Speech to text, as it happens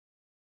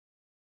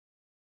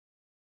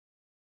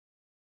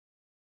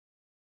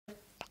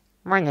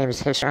My name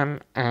is Hisham,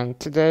 and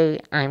today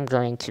I'm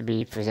going to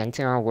be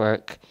presenting our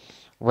work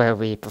where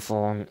we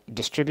perform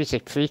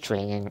distributed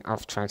pre-training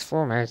of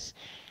transformers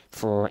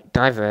for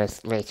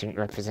diverse latent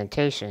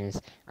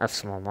representations of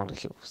small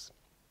molecules.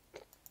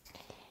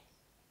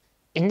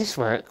 In this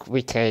work,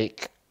 we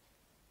take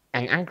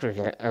an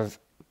aggregate of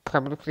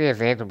publicly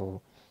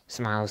available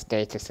SMILES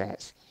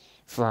datasets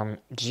from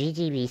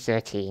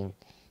GDB13,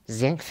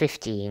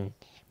 Zinc15,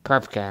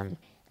 PubChem,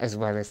 as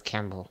well as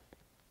Campbell.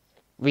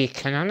 We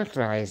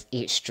canonicalize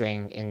each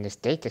string in this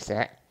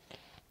dataset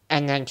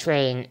and then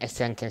train a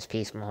sentence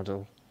piece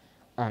model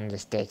on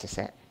this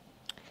dataset.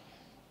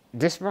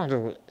 This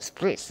model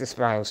splits the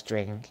spiral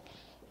string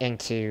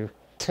into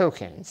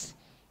tokens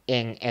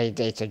in a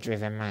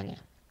data-driven manner.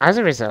 As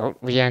a result,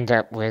 we end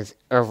up with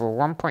over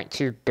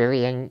 1.2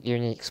 billion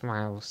unique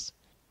smiles,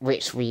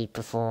 which we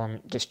perform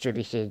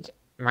distributed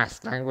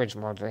mass language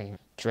modeling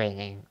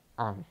training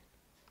on.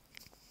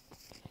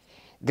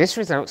 This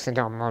results in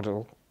our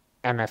model,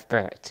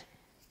 MFBERT.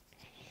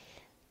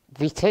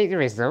 We take the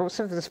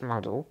results of this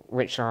model,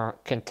 which are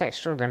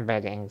contextual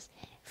embeddings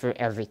for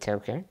every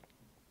token,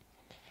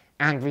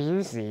 and we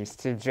use these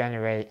to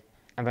generate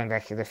a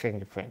molecular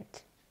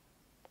fingerprint.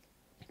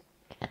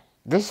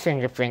 This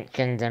fingerprint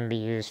can then be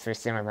used for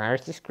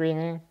similarity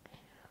screening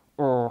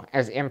or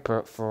as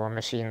input for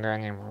machine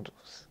learning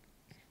models.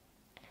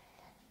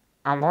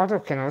 Our model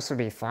can also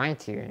be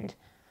fine-tuned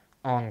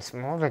on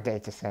smaller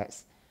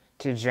datasets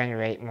to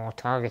generate more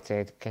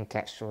targeted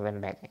contextual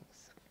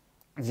embeddings.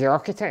 The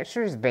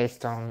architecture is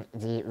based on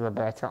the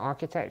Roberta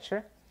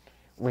architecture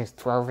with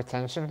 12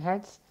 attention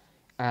heads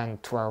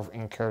and 12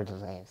 encoder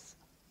layers.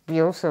 We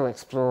also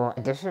explore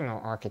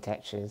additional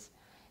architectures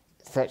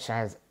such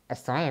as a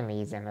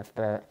Siamese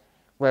MFBERT,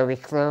 where we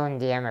clone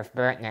the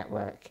MFBERT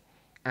network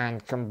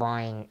and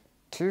combine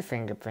two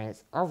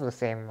fingerprints of the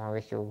same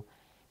molecule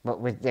but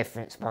with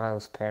different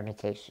spirals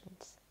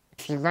permutations.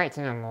 If you'd like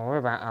to know more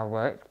about our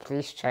work,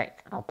 please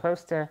check our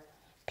poster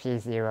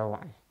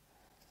P01.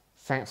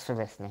 Thanks for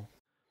listening.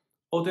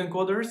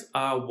 Autoencoders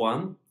are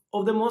one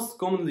of the most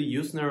commonly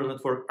used neural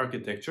network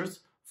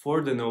architectures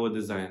for de novo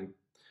design.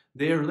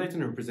 Their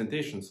latent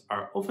representations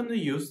are often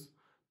used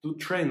to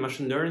train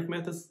machine learning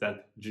methods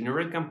that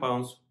generate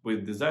compounds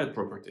with desired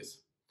properties.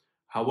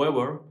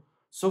 However,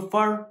 so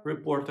far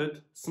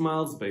reported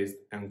SMILES-based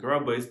and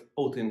graph-based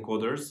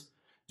autoencoders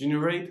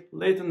generate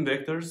latent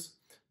vectors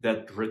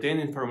that retain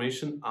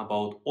information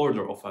about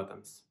order of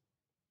atoms.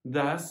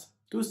 Thus,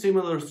 two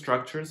similar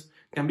structures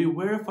can be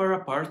very far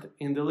apart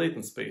in the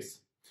latent space.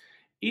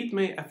 It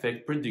may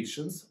affect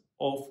predictions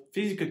of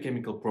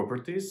physicochemical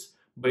properties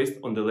based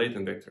on the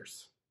latent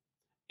vectors.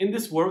 In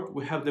this work,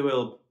 we have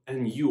developed a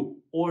new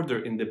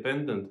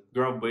order-independent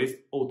graph-based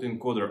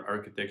autoencoder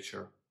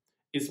architecture.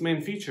 Its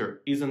main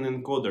feature is an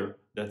encoder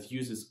that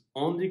uses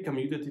only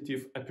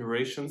commutative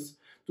operations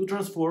to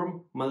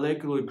transform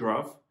molecular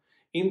graph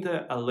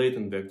into a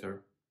latent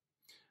vector.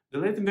 The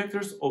latent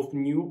vectors of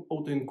new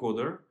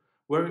autoencoder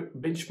were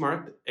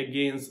benchmarked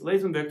against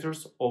latent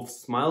vectors of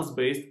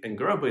SMILES-based and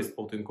graph-based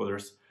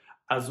autoencoders,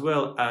 as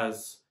well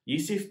as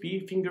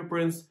ECFP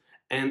fingerprints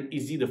and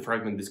EZIDA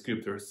fragment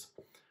descriptors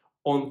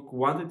on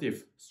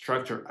quantitative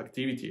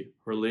structure-activity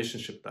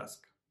relationship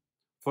task.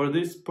 For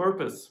this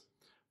purpose,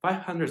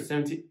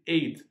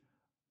 578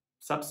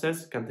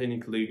 subsets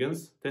containing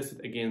ligands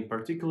tested against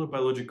particular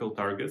biological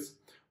targets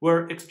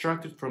were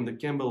extracted from the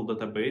Campbell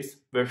database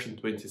version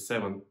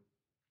 27.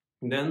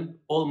 Then,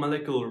 all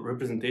molecular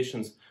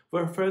representations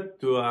were fed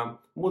to a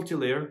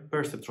multi-layer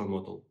perceptron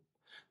model.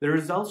 The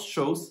results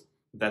shows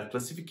that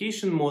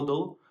classification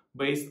model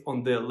based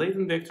on the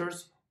latent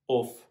vectors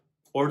of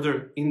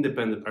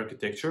order-independent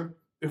architecture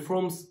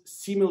performs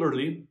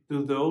similarly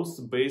to those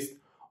based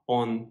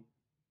on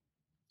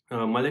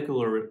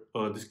molecular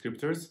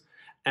descriptors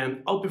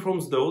and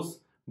outperforms those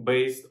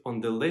based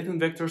on the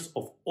latent vectors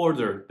of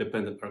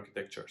order-dependent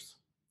architectures.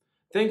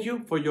 Thank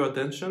you for your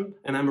attention,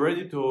 and I'm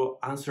ready to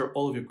answer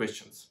all of your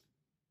questions.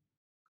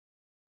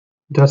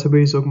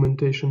 Database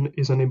augmentation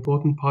is an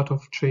important part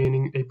of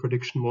training a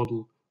prediction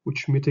model,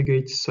 which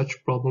mitigates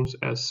such problems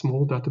as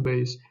small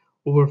database,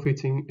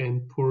 overfitting,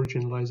 and poor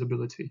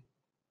generalizability.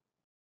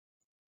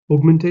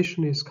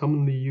 Augmentation is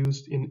commonly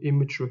used in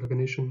image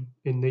recognition,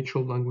 in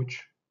natural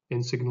language,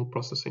 and signal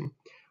processing.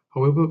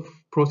 However,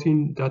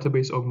 protein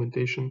database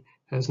augmentation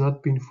has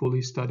not been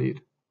fully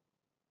studied.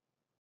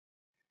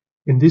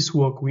 In this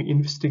work, we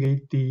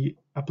investigate the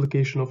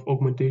application of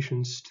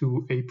augmentations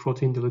to a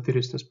protein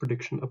deleteriousness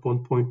prediction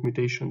upon point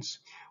mutations.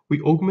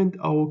 We augment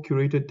our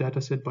curated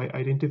dataset by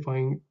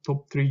identifying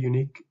top 3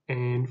 unique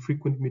and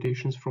frequent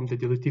mutations from the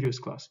deleterious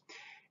class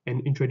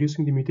and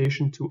introducing the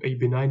mutation to a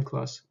benign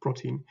class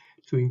protein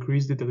to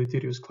increase the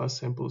deleterious class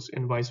samples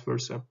and vice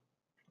versa.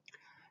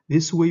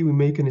 This way, we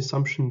make an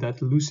assumption that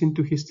leucine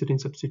to histidine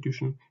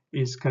substitution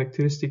is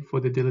characteristic for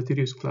the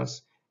deleterious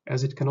class,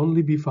 as it can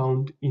only be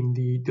found in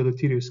the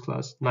deleterious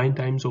class 9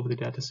 times over the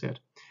dataset.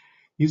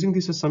 Using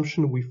this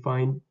assumption, we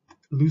find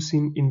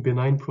leucine in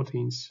benign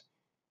proteins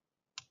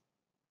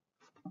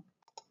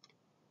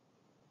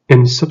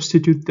and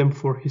substitute them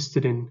for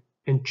histidine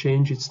and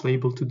change its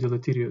label to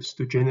deleterious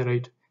to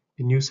generate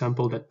a new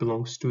sample that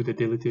belongs to the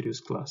deleterious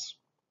class.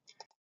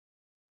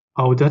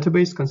 Our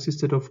database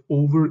consisted of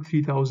over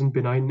 3,000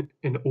 benign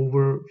and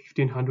over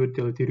 1,500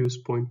 deleterious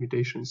point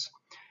mutations.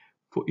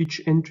 For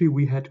each entry,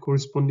 we had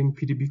corresponding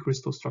PDB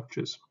crystal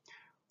structures.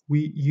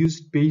 We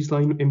used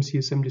baseline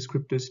MCSM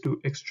descriptors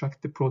to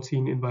extract the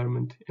protein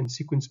environment and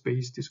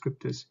sequence-based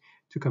descriptors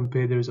to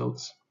compare the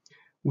results.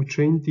 We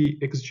trained the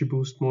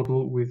XGBoost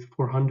model with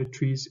 400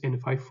 trees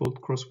and 5-fold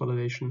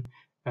cross-validation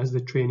as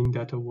the training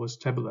data was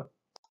tabular.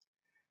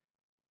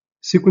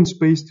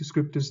 Sequence-based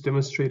descriptors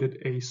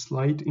demonstrated a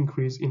slight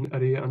increase in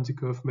array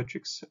anti-curve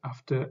metrics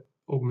after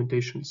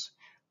augmentations.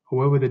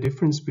 However, the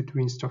difference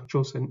between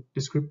structurals and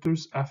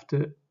descriptors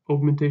after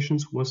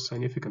augmentations was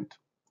significant.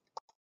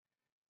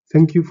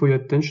 Thank you for your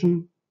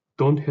attention.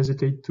 Don't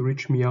hesitate to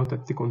reach me out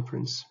at the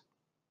conference.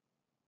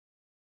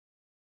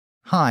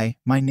 Hi,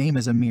 my name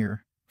is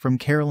Amir from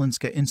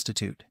Karolinska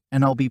Institute,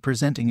 and I'll be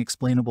presenting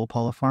explainable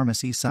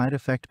polypharmacy side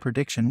effect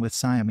prediction with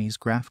Siamese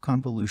graph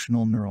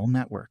convolutional neural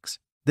networks.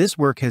 This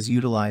work has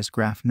utilized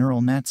graph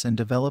neural nets and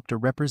developed a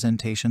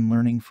representation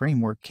learning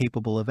framework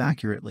capable of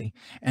accurately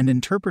and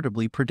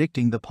interpretably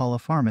predicting the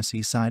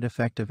polypharmacy side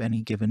effect of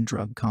any given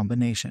drug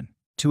combination.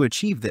 To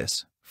achieve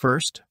this,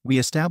 first, we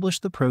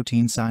established the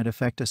protein side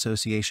effect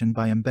association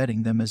by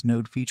embedding them as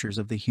node features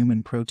of the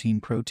human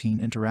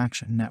protein-protein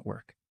interaction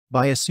network.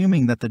 By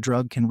assuming that the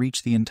drug can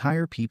reach the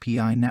entire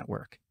PPI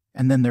network,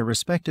 and then their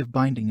respective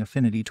binding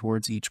affinity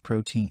towards each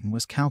protein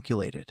was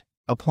calculated.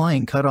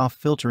 Applying cutoff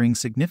filtering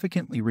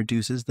significantly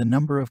reduces the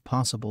number of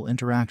possible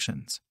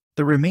interactions.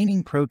 The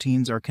remaining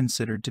proteins are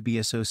considered to be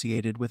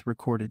associated with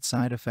recorded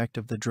side effect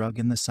of the drug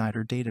in the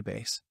CIDR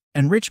database.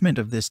 Enrichment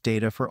of this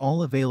data for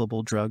all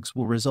available drugs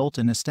will result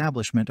in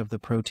establishment of the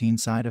protein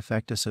side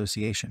effect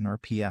association or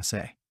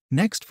PSA.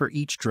 Next, for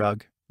each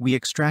drug, we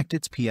extract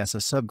its PSA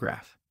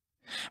subgraph,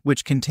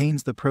 which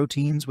contains the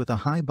proteins with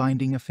a high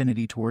binding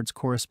affinity towards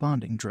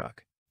corresponding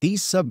drug.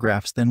 These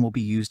subgraphs then will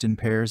be used in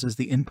pairs as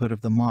the input of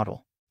the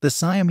model. The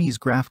Siamese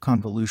graph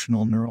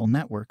convolutional neural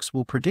networks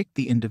will predict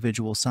the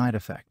individual side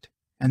effect,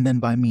 and then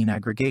by mean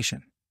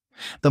aggregation,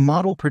 the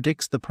model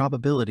predicts the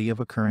probability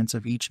of occurrence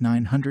of each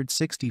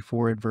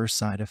 964 adverse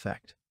side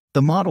effect.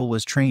 The model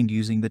was trained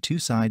using the two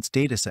sides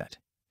dataset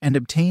and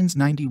obtains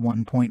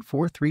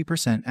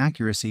 91.43%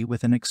 accuracy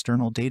with an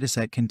external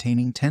dataset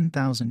containing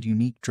 10,000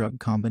 unique drug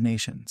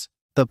combinations.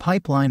 The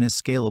pipeline is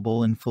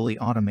scalable and fully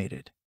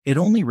automated. It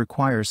only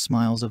requires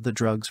smiles of the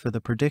drugs for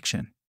the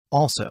prediction.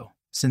 Also,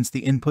 since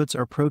the inputs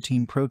are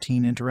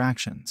protein-protein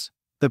interactions,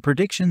 the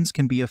predictions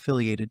can be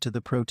affiliated to the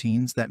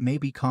proteins that may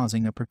be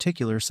causing a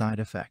particular side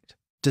effect.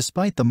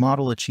 Despite the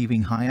model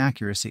achieving high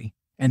accuracy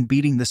and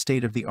beating the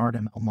state-of-the-art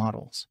ML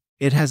models,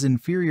 it has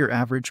inferior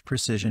average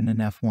precision and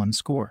F1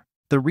 score.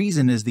 The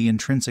reason is the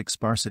intrinsic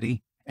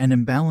sparsity and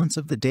imbalance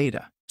of the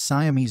data.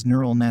 Siamese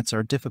neural nets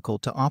are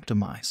difficult to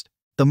optimize.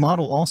 The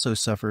model also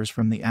suffers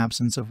from the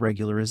absence of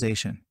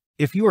regularization.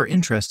 If you are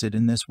interested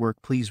in this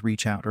work, please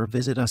reach out or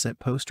visit us at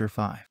Poster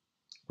 5.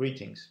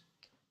 Greetings,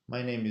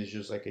 my name is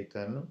José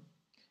Caetano,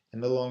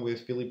 and along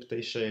with Filipe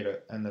Teixeira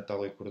and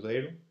Natalia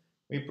Cordeiro,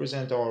 we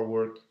present our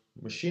work,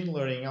 Machine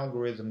Learning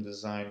Algorithm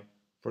Design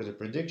for the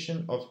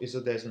Prediction of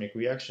Isodesmic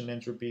Reaction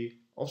Entropy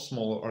of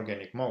Smaller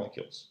Organic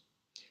Molecules.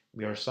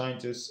 We are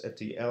scientists at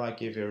the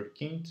LIK Verde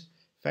Quinte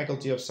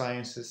Faculty of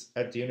Sciences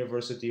at the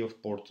University of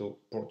Porto,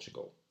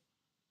 Portugal.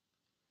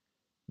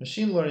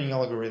 Machine learning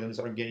algorithms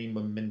are gaining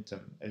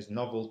momentum as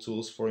novel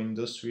tools for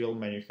industrial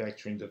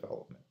manufacturing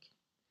development.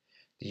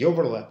 The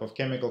overlap of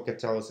chemical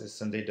catalysis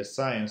and data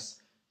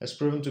science has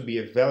proven to be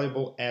a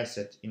valuable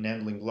asset in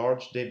handling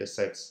large data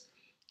sets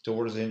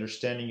towards the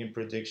understanding and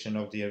prediction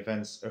of the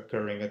events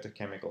occurring at the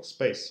chemical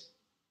space.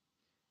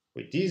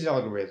 With these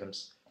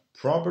algorithms,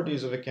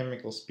 properties of a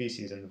chemical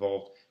species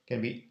involved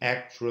can be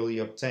actually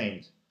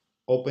obtained,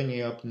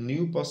 opening up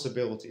new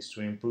possibilities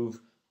to improve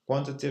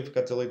quantitative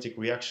catalytic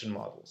reaction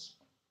models.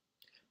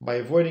 By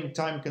avoiding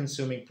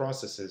time-consuming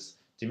processes,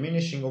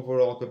 diminishing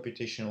overall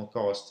computational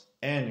cost,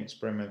 and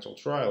experimental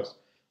trials,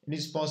 it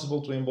is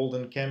possible to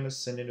embolden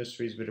chemists and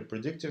industries with a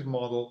predictive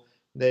model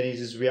that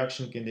eases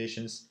reaction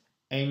conditions,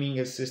 aiming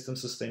at system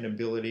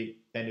sustainability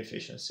and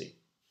efficiency.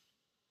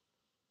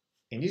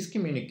 In this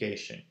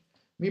communication,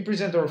 we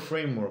present our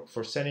framework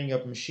for setting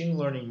up machine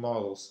learning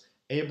models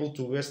able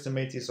to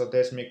estimate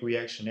isodesmic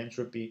reaction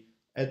entropy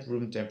at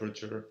room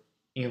temperature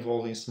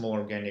involving small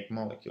organic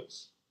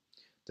molecules.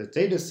 The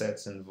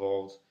datasets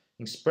involve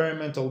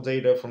experimental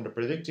data from the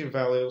predictive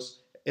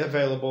values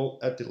available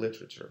at the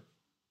literature.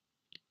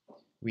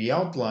 We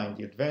outline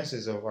the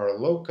advances of our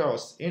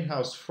low-cost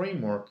in-house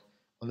framework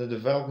on the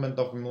development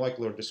of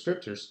molecular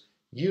descriptors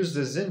used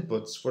as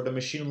inputs for the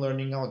machine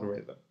learning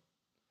algorithm.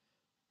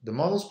 The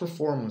model's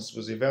performance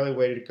was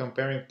evaluated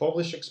comparing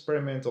published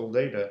experimental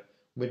data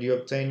with the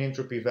obtained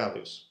entropy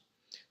values,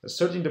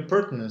 asserting the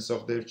pertinence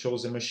of the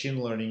chosen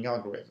machine learning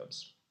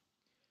algorithms.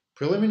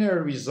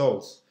 Preliminary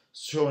results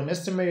show an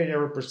estimated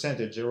error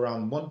percentage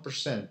around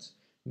 1%,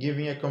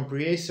 giving a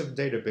comprehensive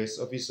database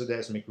of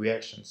isodesmic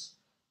reactions,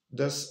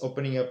 thus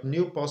opening up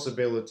new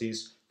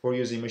possibilities for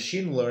using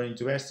machine learning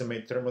to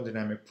estimate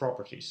thermodynamic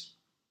properties.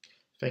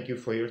 Thank you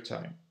for your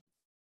time.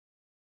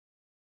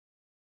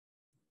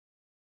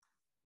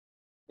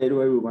 Hello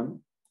everyone,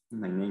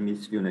 my name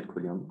is Lionel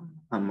Collion.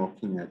 I'm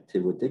working at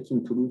Evotech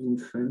in Toulouse in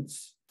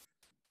France,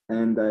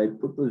 and I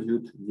propose you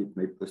to visit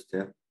my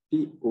poster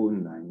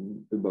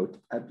P09 about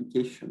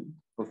application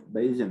of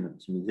Bayesian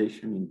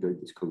optimization in drug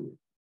discovery.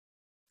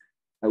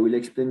 I will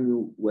explain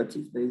you what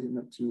is Bayesian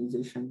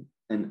optimization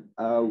and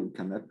how we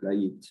can apply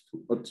it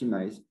to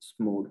optimize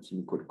small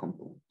chemical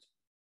compounds.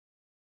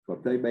 To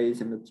apply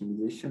Bayesian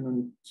optimization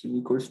on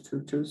chemical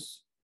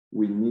structures,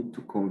 we need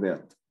to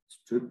convert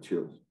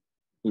structures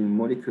in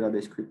molecular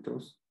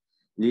descriptors,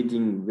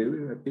 leading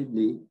very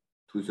rapidly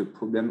to the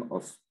problem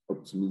of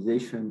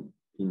optimization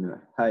in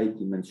a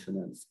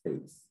high-dimensional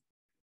space.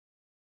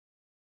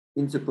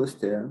 In the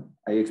poster,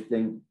 I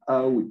explain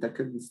how we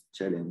tackle this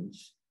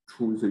challenge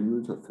through the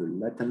use of a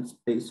latent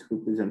space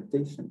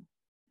representation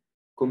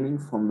coming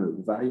from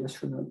a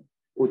variational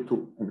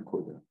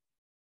autoencoder.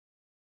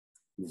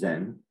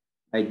 Then,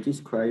 I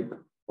describe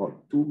our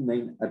two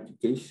main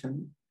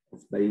applications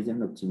of Bayesian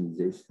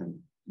optimization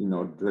in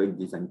our drug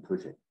design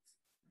projects.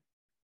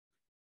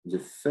 The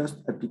first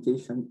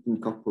application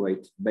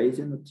incorporates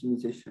Bayesian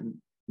optimization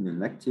in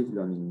an active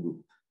learning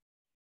loop.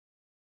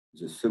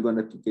 The second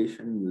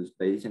application uses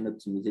Bayesian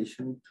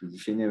optimization to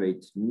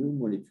generate new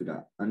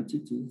molecular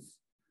entities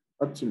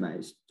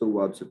optimized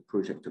towards the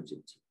project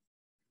objective.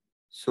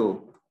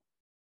 So,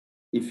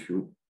 if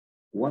you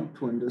want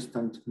to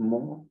understand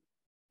more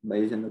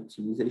Bayesian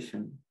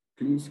optimization,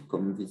 please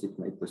come visit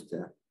my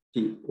poster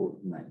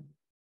P09.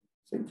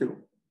 Thank you.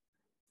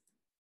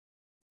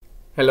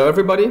 Hello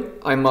everybody,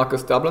 I'm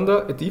Marcus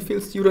Dablander, a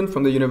DPhil student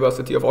from the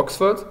University of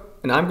Oxford,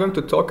 and I'm going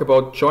to talk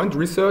about joint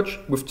research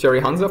with Thierry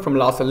Hansa from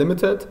LASA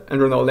Limited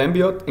and Renaud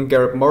Lambiot and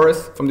Garrett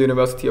Morris from the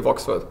University of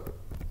Oxford.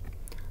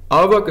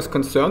 Our work is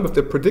concerned with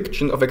the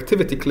prediction of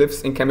activity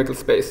cliffs in chemical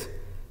space.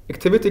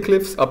 Activity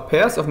cliffs are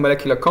pairs of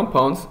molecular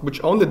compounds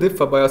which only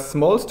differ by a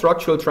small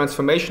structural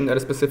transformation at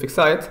a specific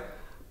site,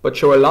 but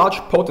show a large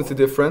potency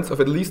difference of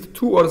at least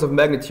 2 orders of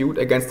magnitude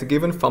against a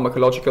given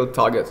pharmacological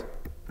target.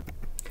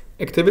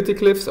 Activity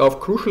cliffs are of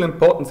crucial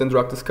importance in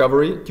drug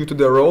discovery due to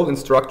their role in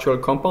structural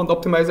compound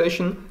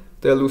optimization,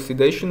 the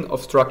elucidation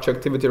of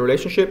structure-activity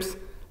relationships,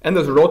 and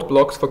as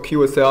roadblocks for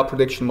QSAR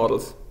prediction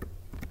models.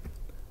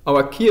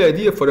 Our key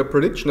idea for the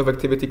prediction of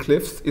activity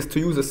cliffs is to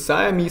use a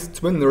Siamese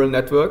twin neural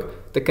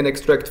network that can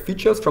extract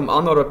features from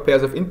unordered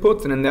pairs of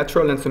inputs in a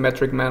natural and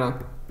symmetric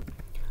manner.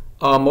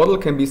 Our model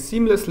can be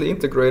seamlessly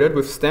integrated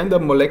with standard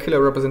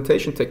molecular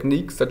representation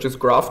techniques such as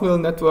graph neural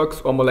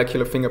networks or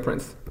molecular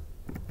fingerprints.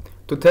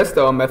 To test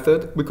our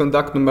method, we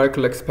conduct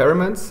numerical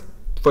experiments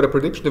for the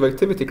prediction of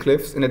activity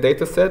cliffs in a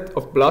dataset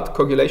of blood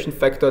coagulation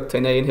factor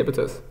 10A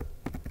inhibitors.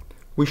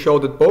 We show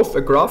that both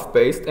a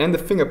graph-based and a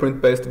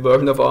fingerprint-based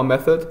version of our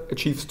method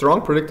achieve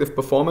strong predictive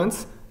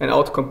performance and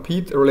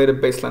outcompete a related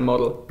baseline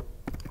model.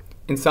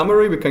 In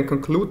summary, we can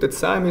conclude that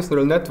Siamese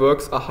neural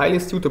networks are highly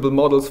suitable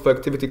models for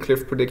activity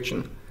cliff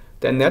prediction.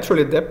 They are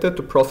naturally adapted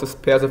to process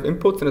pairs of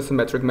inputs in a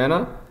symmetric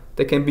manner,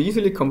 they can be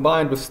easily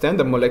combined with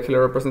standard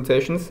molecular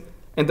representations,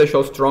 and they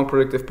show strong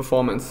predictive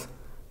performance.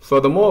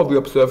 Furthermore, we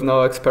observe in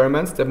our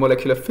experiments that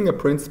molecular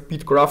fingerprints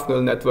beat graph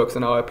neural networks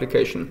in our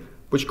application,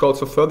 which calls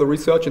for further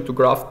research into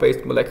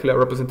graph-based molecular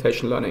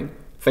representation learning.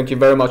 Thank you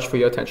very much for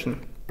your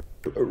attention.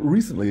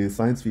 Recently,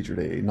 Science featured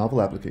a novel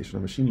application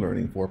of machine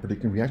learning for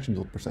predicting reaction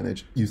yield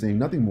percentage using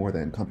nothing more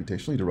than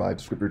computationally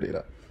derived descriptor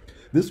data.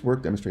 This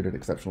work demonstrated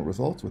exceptional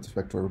results with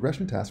respect to a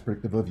regression task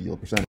predictive of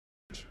yield percentage.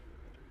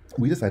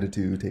 We decided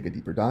to take a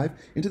deeper dive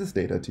into this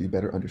data to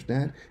better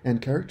understand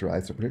and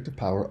characterize the predictive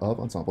power of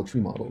ensemble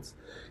tree models.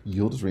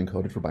 Yield is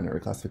re-encoded for binary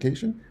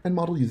classification and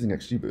modeled using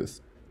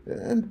XGBoost,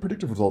 and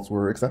predictive results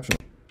were exceptional.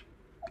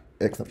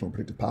 Exceptional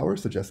predictive power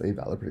suggests a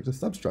valid predictive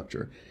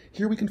substructure.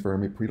 Here we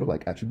confirm a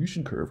Pareto-like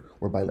attribution curve,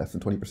 whereby less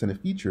than 20%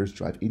 of features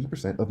drive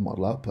 80% of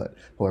model output.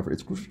 However,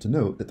 it's crucial to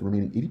note that the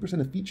remaining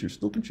 80% of features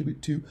still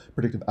contribute to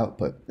predictive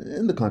output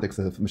in the context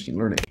of machine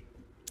learning.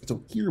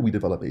 So here we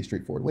develop a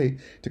straightforward way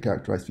to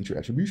characterize feature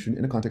attribution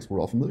in a context we're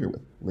all familiar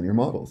with, linear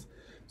models.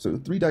 So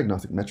 3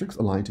 diagnostic metrics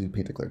align to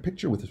paint a clear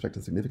picture with respect to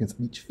the significance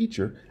of each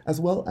feature,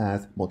 as well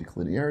as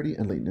multicollinearity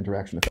and latent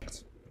interaction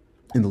effects.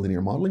 In the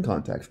linear modeling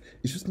context,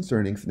 issues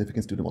concerning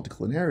significance due to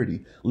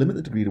multicollinearity limit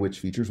the degree to which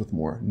features with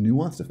more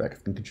nuanced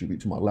effects can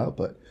contribute to model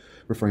output.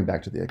 Referring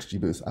back to the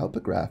XGBoost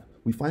output graph,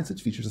 we find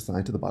such features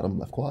assigned to the bottom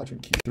left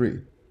quadrant,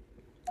 Q3.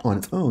 On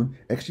its own,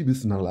 XGBoost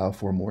does not allow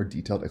for a more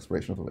detailed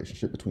exploration of the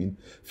relationship between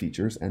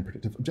features and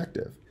predictive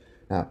objective.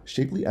 Now,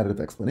 Shapely additive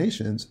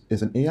explanations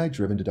is an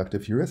AI-driven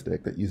deductive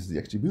heuristic that uses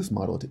the XGBoost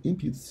model to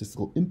impute the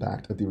statistical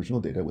impact of the original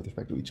data with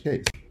respect to each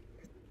case.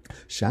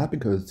 SHAP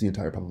encodes the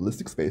entire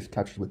probabilistic space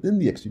captured within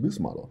the XGBoost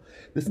model.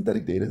 This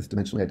synthetic data is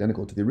dimensionally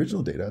identical to the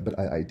original data, but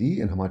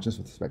IID and homogeneous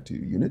with respect to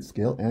unit,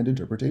 scale, and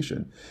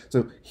interpretation.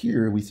 So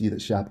here we see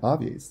that SHAP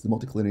obviates the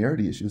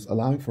multicollinearity issues,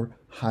 allowing for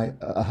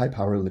a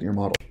high-power linear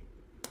model.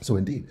 So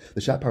indeed,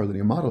 the Shat-Power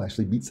linear model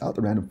actually beats out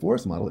the random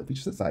forest model at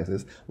feature set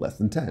sizes less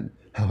than 10.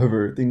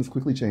 However, things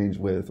quickly change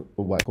with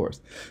a wide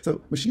course.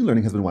 So machine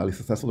learning has been widely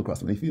successful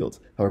across many fields.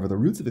 However, the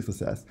roots of its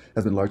success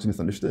has been largely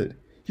misunderstood.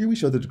 Here we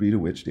show the degree to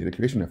which data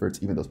creation efforts,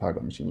 even those powered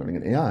by machine learning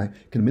and AI,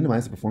 can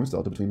minimize the performance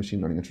delta between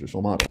machine learning and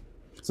traditional model.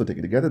 So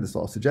taken together, this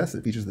all suggests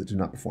that features that do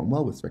not perform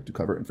well with respect to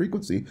cover and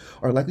frequency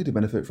are likely to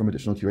benefit from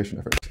additional curation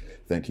efforts.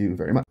 Thank you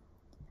very much.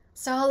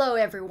 So hello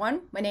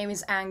everyone, my name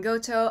is Anne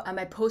Goto and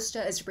my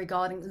poster is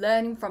regarding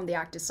learning from the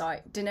active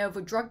site, de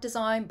novo drug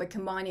design by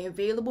combining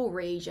available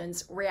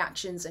reagents,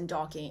 reactions and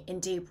docking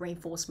in deep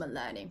reinforcement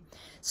learning.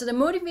 So the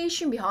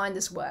motivation behind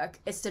this work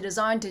is to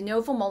design de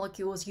novo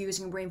molecules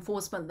using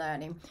reinforcement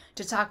learning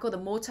to tackle the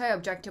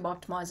multi-objective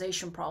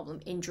optimization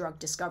problem in drug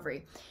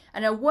discovery.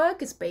 And our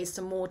work is based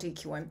on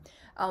MultiQN,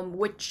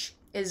 which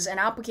is an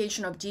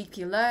application of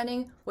DQ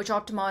learning, which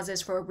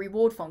optimizes for a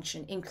reward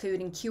function,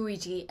 including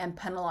QED and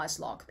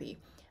penalized log-P.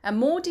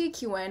 And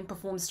MultiQN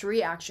performs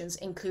 3 actions,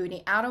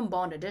 including atom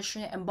bond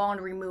addition and bond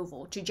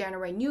removal, to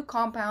generate new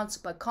compounds,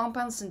 but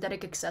compound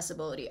synthetic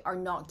accessibility are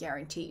not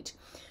guaranteed.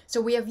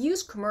 So we have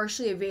used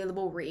commercially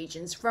available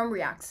reagents from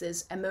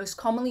Reaxys and most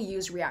commonly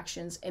used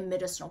reactions in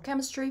medicinal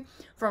chemistry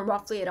from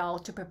Ruffley et al.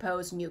 To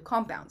propose new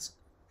compounds.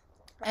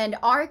 And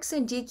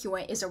RxN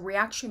DQN is a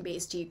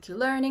reaction-based DQ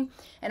learning,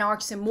 and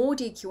RxN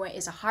MultiQN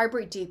is a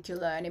hybrid DQ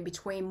learning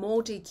between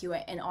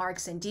MultiQN and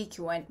RxN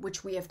DQN,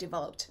 which we have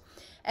developed.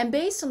 And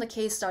based on the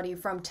case study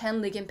from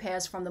 10 ligand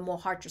pairs from the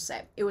Mulhatra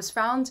set, it was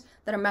found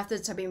that our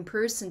methods have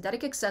improved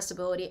synthetic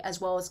accessibility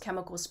as well as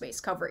chemical space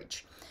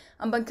coverage.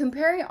 By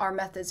comparing our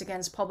methods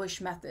against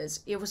published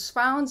methods, it was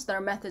found that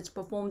our methods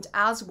performed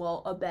as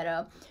well or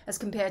better as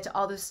compared to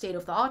other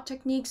state-of-the-art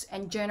techniques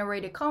and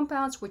generated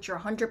compounds which are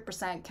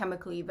 100%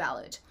 chemically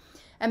valid.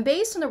 And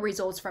based on the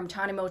results from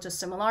Tanimoto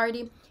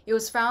similarity, it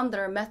was found that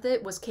our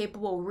method was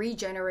capable of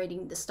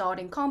regenerating the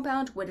starting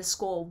compound with a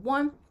score of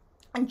 1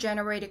 and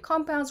generated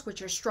compounds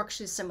which are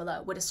structurally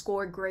similar with a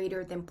score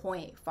greater than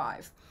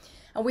 0.85.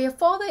 And we have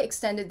further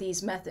extended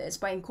these methods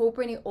by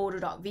incorporating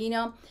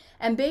auto.vina,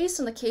 and based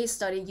on the case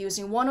study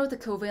using one of the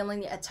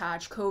covalently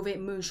attached COVID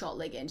moonshot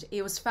ligand,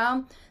 it was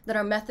found that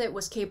our method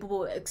was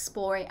capable of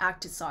exploring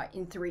active site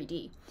in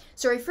 3D.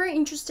 So if you're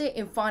interested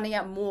in finding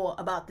out more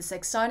about this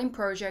exciting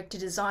project to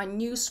design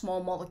new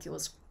small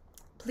molecules,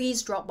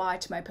 please drop by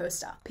to my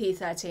poster,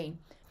 P13.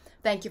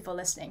 Thank you for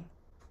listening.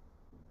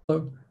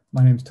 Hello,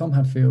 my name is Tom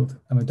Hadfield.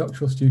 I'm a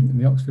doctoral student in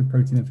the Oxford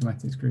Protein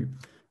Informatics group.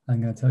 I'm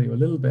going to tell you a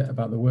little bit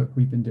about the work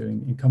we've been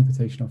doing in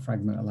computational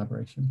fragment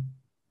elaboration.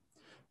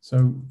 So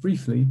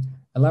briefly,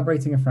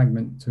 elaborating a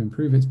fragment to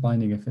improve its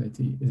binding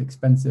affinity is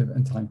expensive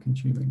and time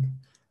consuming.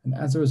 And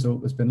as a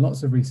result, there's been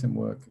lots of recent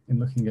work in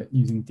looking at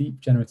using deep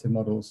generative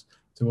models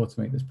to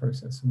automate this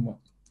process somewhat.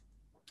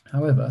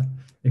 However,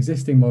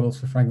 existing models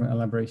for fragment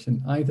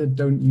elaboration either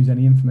don't use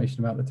any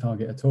information about the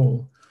target at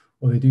all,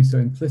 or they do so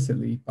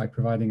implicitly by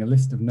providing a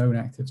list of known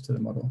actives to the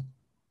model.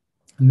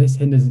 And this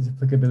hinders its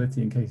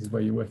applicability in cases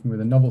where you're working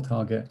with a novel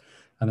target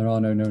and there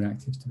are no known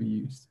actives to be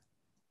used.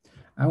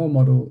 Our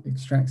model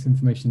extracts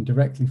information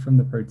directly from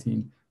the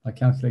protein by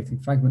calculating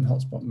fragment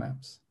hotspot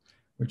maps,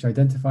 which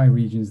identify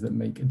regions that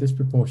make a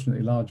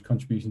disproportionately large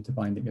contribution to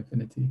binding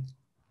affinity.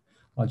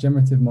 Our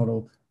generative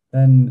model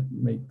then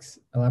makes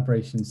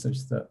elaborations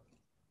such that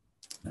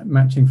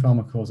matching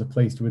pharmacores are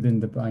placed within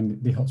the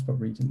hotspot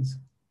regions.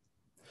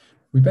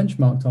 We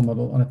benchmarked our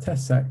model on a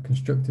test set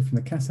constructed from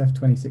the CASF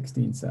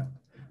 2016 set,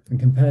 and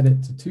compared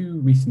it to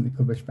 2 recently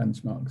published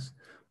benchmarks,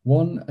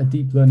 one a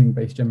deep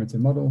learning-based generative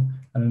model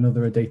and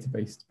another a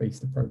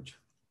database-based approach.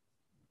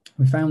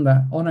 We found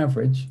that, on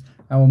average,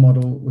 our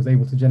model was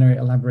able to generate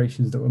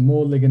elaborations that were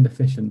more ligand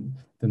efficient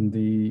than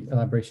the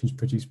elaborations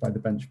produced by the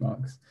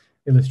benchmarks,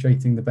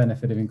 illustrating the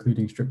benefit of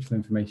including structural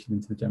information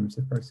into the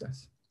generative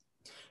process.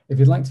 If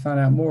you'd like to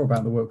find out more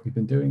about the work we've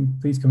been doing,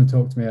 please come and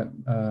talk to me at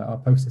our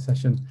poster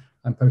session.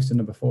 I'm poster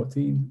number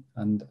 14,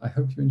 and I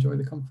hope you enjoy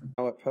the conference.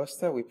 In our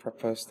poster, we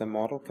proposed a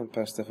model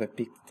composed of a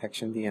peak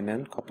detection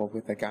DNN coupled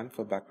with a GAN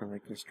for background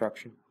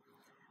reconstruction.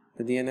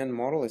 The DNN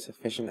model is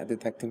efficient at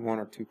detecting 1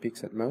 or 2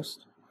 peaks at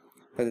most.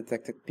 The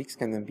detected peaks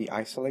can then be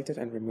isolated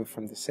and removed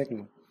from the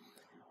signal,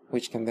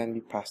 which can then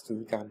be passed to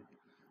the GAN.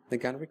 The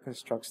GAN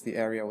reconstructs the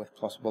area with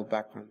plausible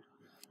background.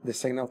 The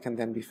signal can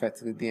then be fed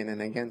to the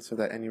DNN again so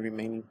that any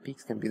remaining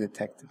peaks can be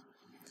detected.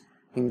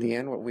 In the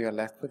end, what we are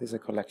left with is a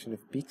collection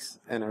of peaks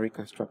and a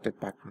reconstructed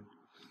background.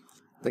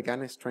 The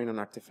GAN is trained on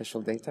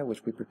artificial data,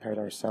 which we prepared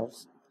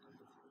ourselves.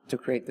 To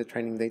create the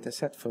training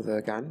dataset for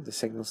the GAN, the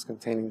signals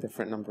containing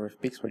different number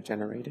of peaks were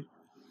generated,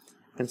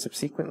 and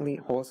subsequently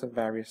holes of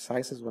various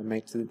sizes were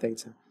made to the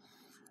data.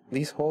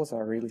 These holes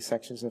are really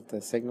sections of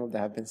the signal that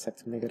have been set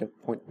to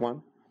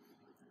 -0.1.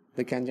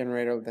 The GAN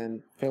generator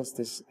then fills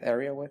this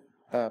area with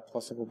a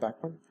plausible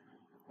background,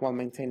 while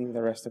maintaining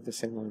the rest of the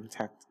signal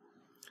intact.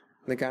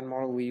 The GAN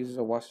model we use is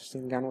a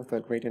Wasserstein GAN with a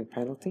gradient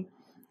penalty.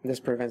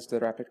 This prevents the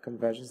rapid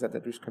conversions that the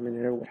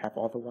discriminator would have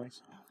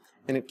otherwise,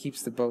 and it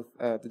keeps both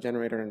the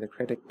generator and the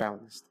critic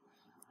balanced.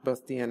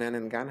 Both DNN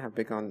and GAN have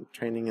begun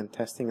training and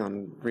testing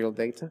on real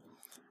data,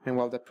 And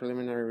while the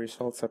preliminary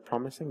results are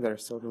promising, there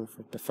is still room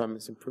for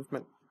performance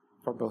improvement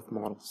for both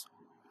models.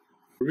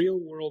 For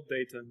real-world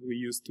data, we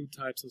use two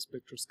types of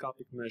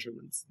spectroscopic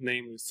measurements,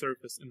 namely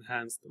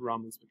surface-enhanced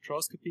Raman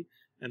spectroscopy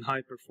and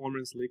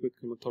high-performance liquid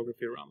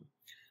chromatography Raman.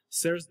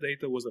 SERS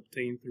data was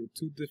obtained through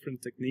two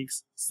different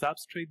techniques,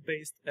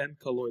 substrate-based and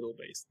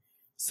colloidal-based.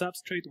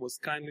 Substrate was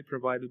kindly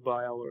provided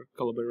by our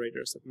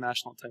collaborators at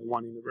National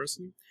Taiwan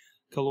University.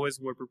 Colloids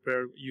were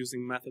prepared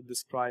using method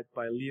described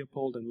by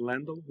Leopold and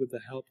Lendl with the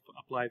help of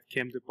Applied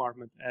Chem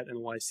department at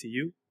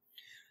NYCU.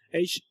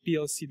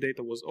 HPLC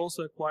data was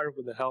also acquired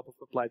with the help of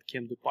Applied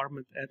Chem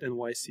department at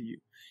NYCU.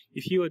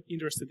 If you are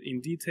interested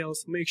in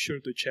details, make sure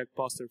to check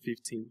poster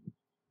 15.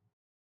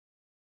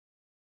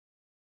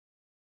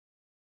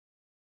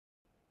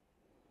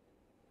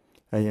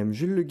 I am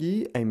Jules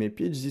Legui. I'm a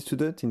PhD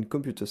student in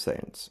computer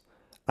science.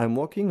 I'm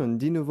working on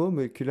de novo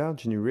molecular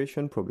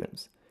generation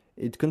problems.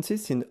 It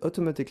consists in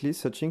automatically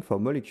searching for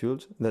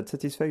molecules that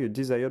satisfy a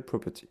desired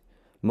property.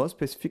 More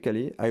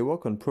specifically, I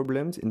work on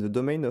problems in the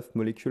domain of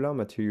molecular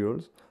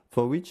materials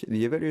for which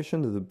the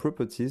evaluation of the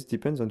properties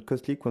depends on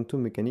costly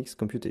quantum mechanics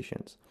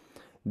computations.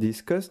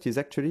 This cost is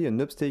actually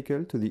an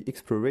obstacle to the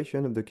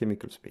exploration of the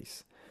chemical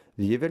space.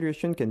 The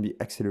evaluation can be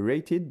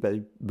accelerated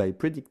by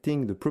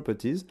predicting the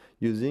properties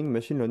using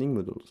machine learning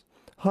models.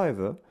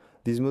 However,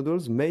 these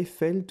models may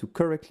fail to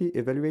correctly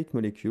evaluate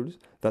molecules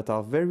that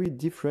are very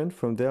different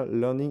from their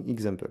learning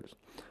examples,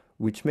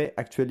 which may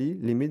actually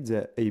limit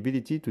their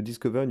ability to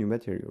discover new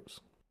materials.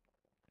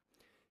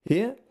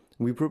 Here,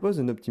 we propose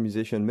an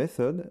optimization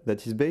method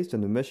that is based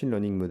on a machine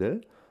learning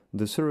model,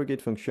 the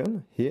surrogate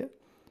function here,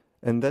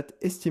 and that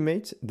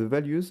estimates the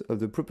values of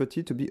the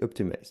property to be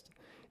optimized.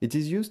 It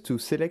is used to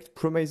select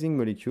promising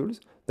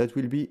molecules that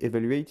will be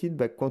evaluated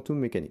by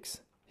quantum mechanics,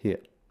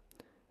 here.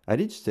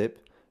 At each step,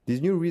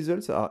 these new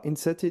results are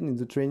inserted in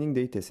the training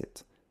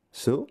dataset.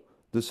 So,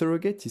 the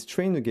surrogate is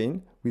trained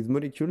again with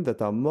molecules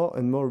that are more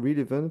and more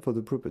relevant for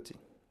the property.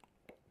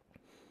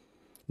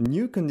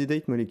 New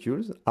candidate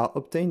molecules are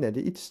obtained at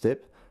each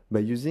step by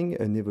using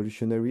an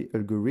evolutionary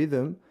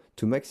algorithm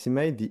to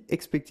maximize the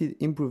expected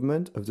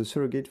improvement of the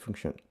surrogate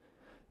function.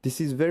 This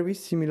is very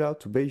similar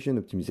to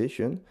Bayesian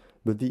optimization,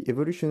 but the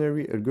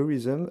evolutionary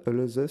algorithm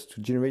allows us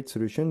to generate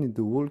solutions in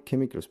the whole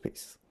chemical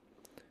space.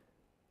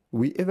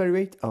 We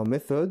evaluate our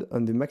method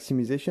on the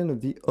maximization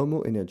of the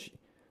HOMO energy.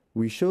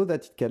 We show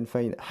that it can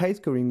find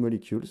high-scoring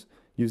molecules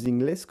using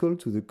less call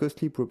to the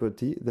costly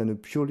property than a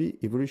purely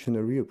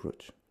evolutionary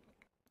approach.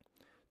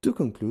 To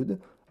conclude,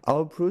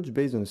 our approach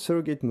based on a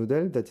surrogate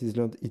model that is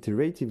learned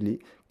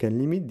iteratively can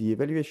limit the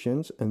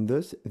evaluations and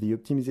thus the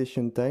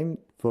optimization time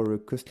for a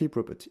costly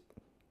property.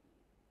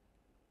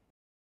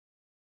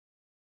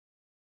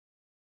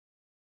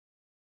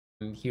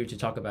 I'm here to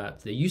talk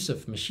about the use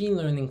of machine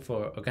learning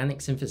for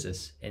organic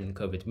synthesis in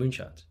COVID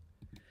moonshot.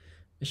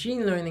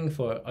 Machine learning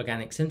for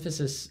organic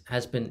synthesis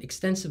has been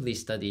extensively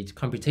studied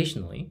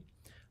computationally.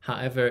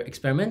 However,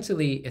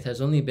 experimentally, it has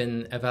only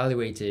been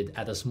evaluated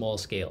at a small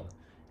scale,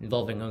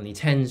 involving only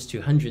tens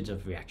to hundreds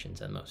of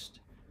reactions at most.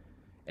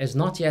 It has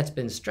not yet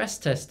been stress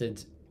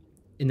tested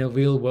in a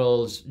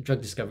real-world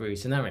drug discovery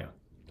scenario.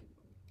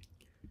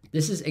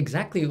 This is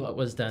exactly what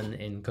was done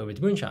in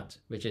COVID moonshot,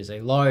 which is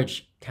a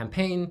large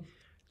campaign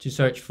to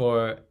search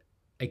for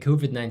a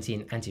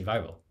COVID-19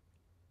 antiviral.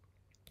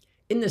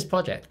 In this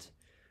project,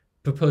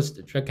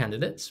 proposed drug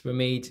candidates were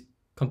made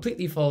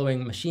completely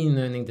following machine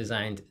learning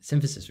designed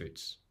synthesis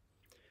routes.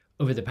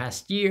 Over the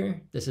past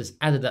year, this has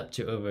added up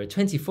to over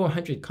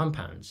 2,400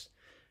 compounds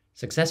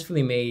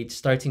successfully made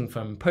starting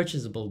from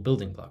purchasable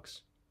building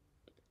blocks.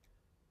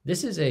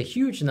 This is a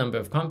huge number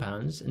of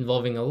compounds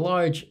involving a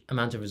large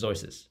amount of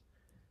resources.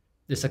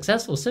 The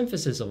successful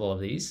synthesis of all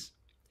of these,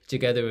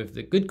 together with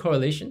the good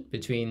correlation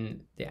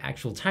between the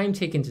actual time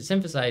taken to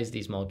synthesize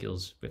these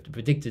molecules with the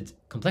predicted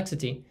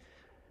complexity,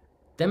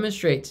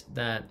 demonstrate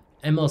that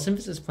ML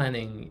synthesis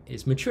planning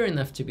is mature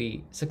enough to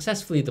be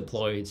successfully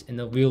deployed in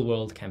a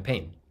real-world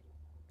campaign.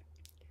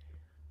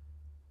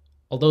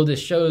 Although this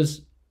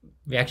shows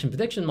reaction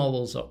prediction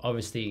models are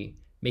obviously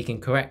making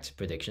correct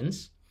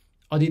predictions,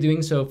 are they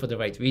doing so for the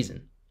right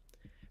reason?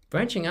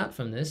 Branching out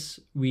from this,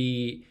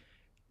 we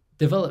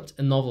developed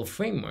a novel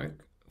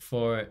framework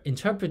for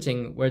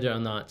interpreting whether or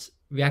not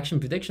reaction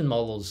prediction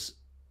models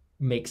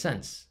make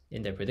sense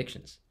in their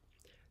predictions.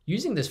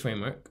 Using this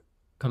framework,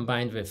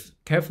 combined with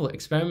careful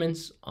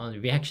experiments on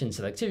reaction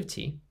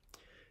selectivity,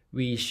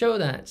 we show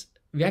that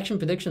reaction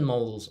prediction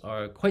models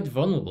are quite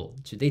vulnerable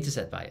to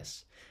dataset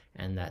bias,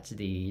 and that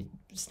the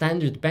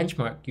standard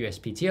benchmark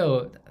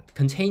USPTO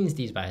contains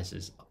these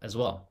biases as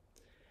well.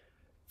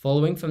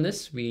 Following from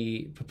this,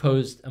 we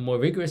proposed a more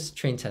rigorous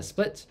train test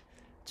split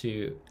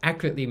to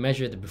accurately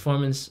measure the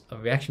performance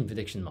of reaction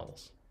prediction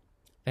models.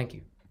 Thank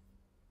you.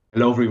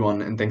 Hello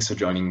everyone, and thanks for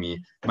joining me.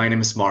 My name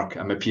is Mark.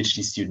 I'm a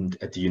PhD student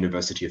at the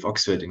University of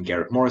Oxford in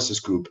Garrett Morris's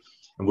group,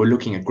 and we're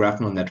looking at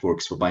graph neural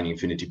networks for binding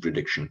affinity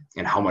prediction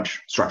and how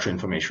much structural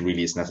information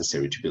really is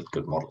necessary to build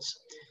good models.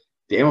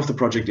 The aim of the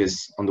project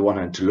is, on the one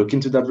hand, to look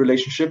into that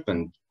relationship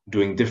and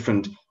doing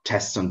different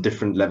tests on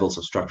different levels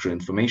of structural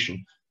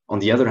information. On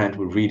the other hand,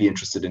 we're really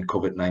interested in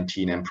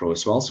COVID-19 MPRO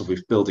as well. So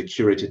we've built a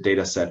curated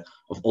data set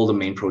of all the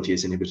main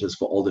protease inhibitors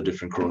for all the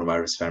different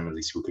coronavirus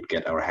families we could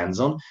get our hands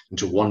on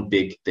into one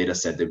big data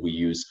set that we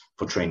use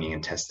for training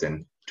and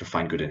testing to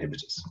find good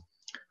inhibitors.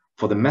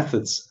 For the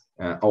methods,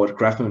 our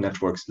graph neural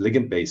networks,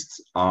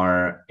 ligand-based,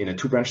 are in a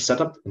two-branch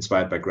setup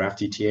inspired by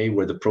GraphDTA,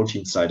 where the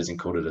protein site is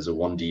encoded as a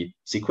 1D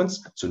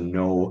sequence, so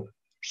no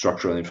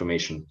structural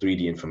information,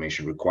 3D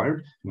information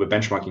required. We're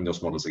benchmarking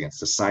those models against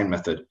the SIGN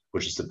method,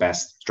 which is the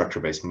best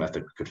structure-based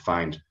method we could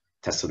find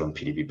tested on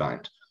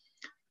PDB-bind.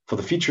 For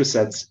the feature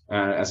sets,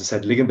 as I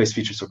said, ligand-based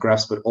features for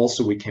graphs, but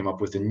also we came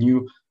up with a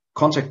new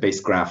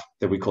contact-based graph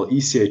that we call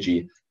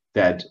ECIG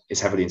that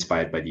is heavily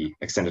inspired by the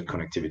extended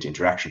connectivity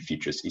interaction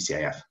features,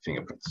 ECIF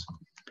fingerprints.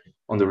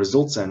 On the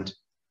results end,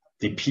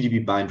 the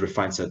PDB-bind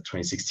refined set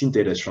 2016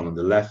 data is shown on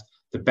the left.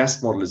 The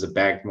best model is a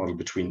bagged model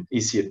between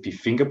ECFP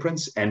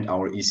fingerprints and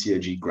our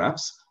ECIG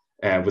graphs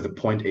with a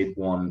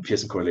 0.81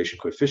 Pearson correlation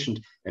coefficient.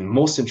 And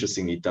most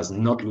interestingly, it does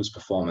not lose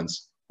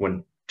performance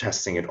when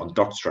testing it on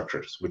docked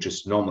structures, which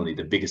is normally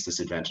the biggest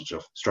disadvantage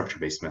of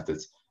structure-based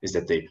methods, is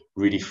that they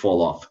really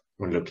fall off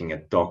when looking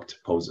at docked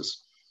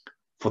poses.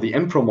 For the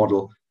MPRO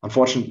model,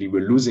 unfortunately,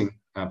 we're losing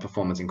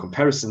performance in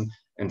comparison,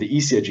 and the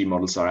ECIG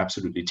models are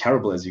absolutely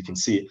terrible, as you can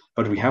see,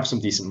 but we have some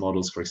decent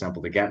models, for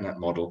example, the GATNet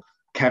model.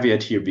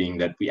 Caveat here being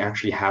that we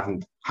actually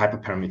haven't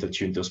hyperparameter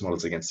tuned those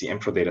models against the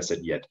MPRO dataset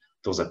yet.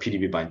 Those are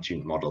PDB-bind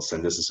tuned models,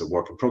 and this is a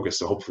work in progress.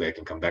 So hopefully I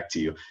can come back to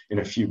you in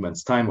a few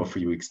months' time or a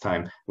few weeks'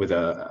 time with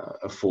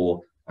a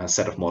full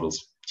set of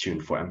models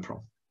tuned for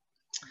MPRO.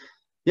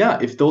 Yeah,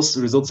 if those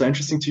results are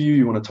interesting to you,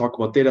 you want to talk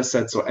about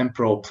datasets or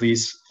MPRO,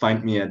 please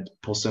find me at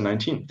poster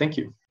 19. Thank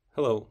you.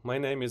 Hello, my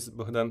name is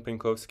Bogdan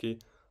Pinkowski.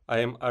 I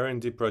am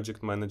R&D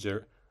project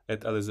manager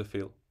at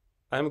Elizafil.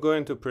 I'm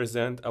going to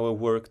present our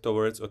work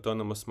towards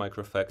autonomous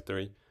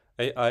microfactory,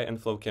 AI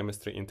and flow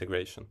chemistry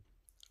integration.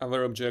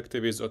 Our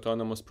objective is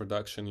autonomous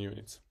production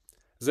units.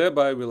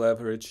 Thereby we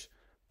leverage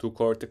two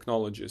core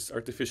technologies,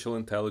 artificial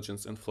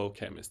intelligence and flow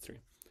chemistry.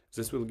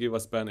 This will give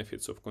us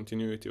benefits of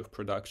continuity of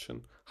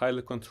production,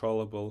 highly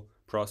controllable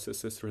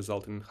processes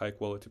resulting in high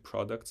quality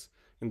products,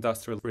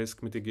 industrial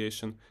risk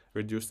mitigation,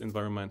 reduced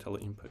environmental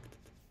impact.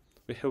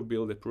 We have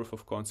built a proof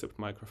of concept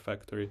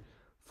microfactory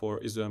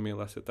for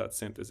isoamyl acetate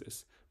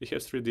synthesis. We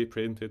have 3D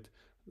printed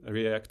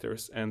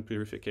reactors and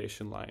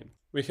purification line.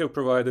 We have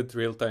provided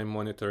real-time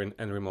monitoring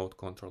and remote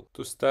control.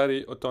 To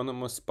study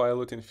autonomous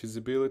piloting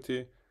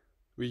feasibility,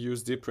 we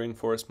use deep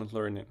reinforcement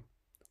learning.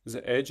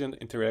 The agent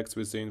interacts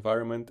with the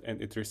environment and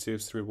it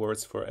receives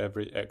rewards for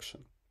every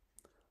action.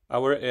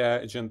 Our AI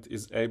agent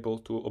is able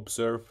to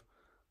observe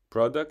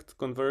product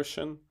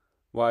conversion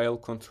while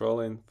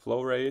controlling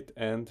flow rate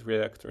and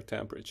reactor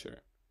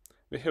temperature.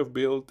 We have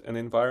built an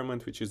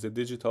environment which is a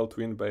digital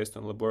twin based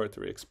on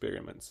laboratory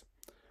experiments.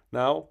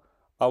 Now,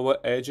 our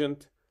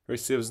agent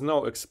receives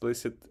no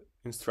explicit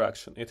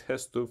instruction. It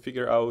has to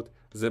figure out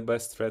the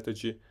best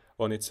strategy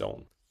on its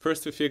own.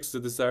 First, we fix the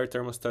desired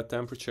thermostat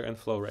temperature and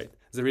flow rate.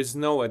 There is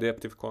no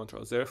adaptive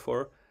control.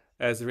 Therefore,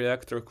 as the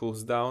reactor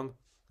cools down,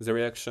 the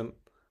reaction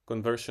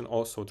conversion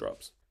also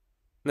drops.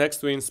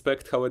 Next, we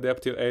inspect how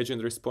adaptive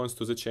agent responds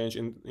to the change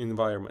in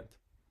environment.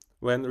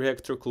 When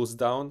reactor cools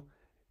down,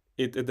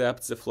 it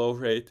adapts the flow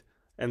rate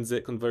and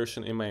the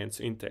conversion remains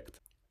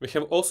intact. We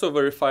have also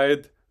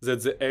verified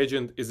that the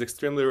agent is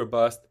extremely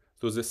robust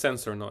to the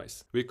sensor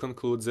noise. We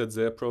conclude that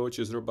the approach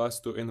is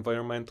robust to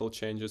environmental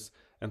changes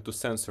and to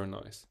sensor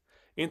noise.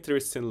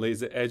 Interestingly,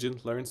 the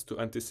agent learns to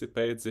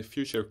anticipate the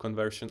future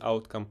conversion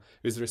outcome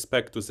with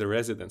respect to the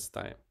residence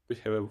time. We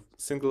have a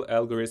single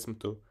algorithm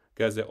to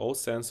gather all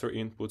sensor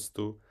inputs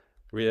to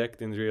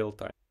react in real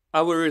time.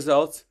 Our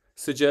results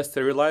suggest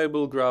a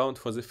reliable ground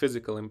for the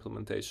physical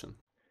implementation.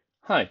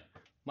 Hi,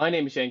 my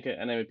name is Jenke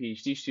and I'm a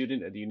PhD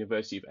student at the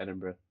University of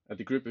Edinburgh at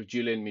the group of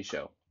Julian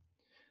Michel.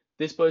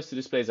 This poster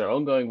displays our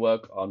ongoing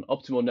work on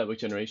optimal network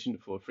generation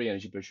for free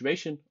energy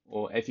perturbation,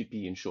 or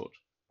FEP in short.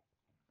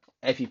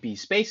 FEP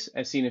space,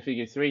 as seen in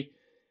figure 3,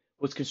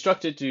 was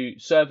constructed to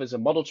serve as a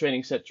model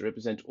training set to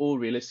represent all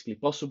realistically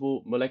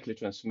possible molecular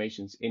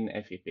transformations in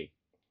FEP.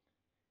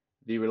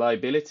 The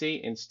reliability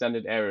in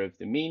standard error of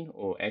the mean,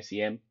 or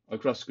SEM,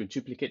 across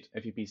quintuplicate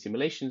FEP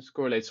simulations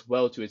correlates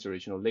well to its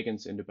original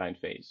ligands in the bind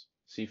phase.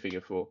 See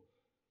figure 4.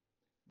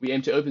 We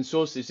aim to open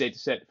source this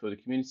dataset for the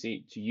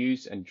community to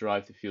use and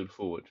drive the field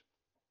forward.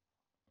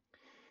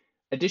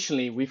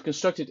 Additionally, we've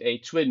constructed a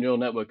twin neural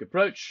network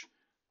approach,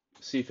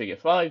 see figure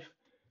 5,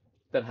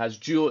 that has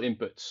dual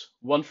inputs,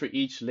 one for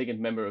each ligand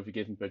member of a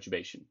given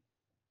perturbation.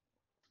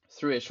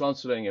 Through a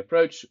transfer learning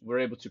approach, we're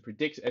able to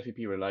predict FEP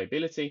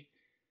reliability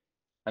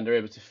and are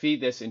able to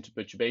feed this into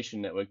perturbation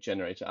network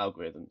generator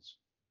algorithms.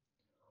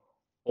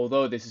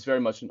 Although this is very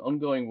much an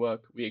ongoing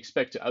work, we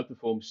expect to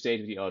outperform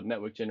state-of-the-art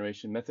network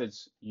generation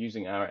methods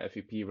using our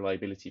FEP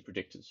reliability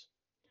predictors.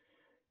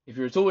 If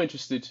you're at all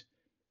interested,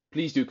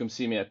 please do come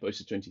see me at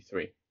poster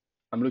 23.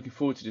 I'm looking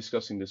forward to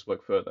discussing this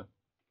work further.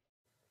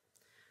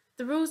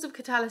 The rules of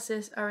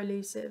catalysis are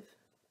elusive.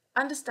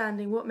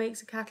 Understanding what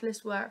makes a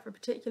catalyst work for a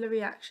particular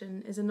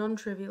reaction is a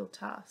non-trivial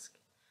task.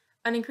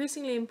 an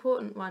increasingly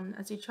important one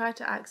as we try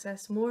to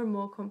access more and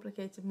more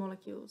complicated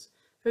molecules,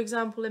 for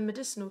example in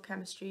medicinal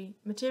chemistry,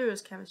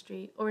 materials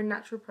chemistry, or in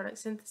natural product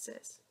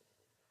synthesis.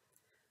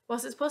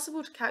 Whilst it's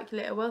possible to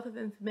calculate a wealth of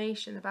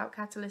information about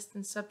catalysts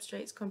and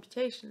substrates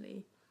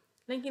computationally,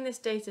 linking this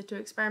data to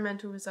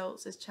experimental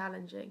results is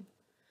challenging.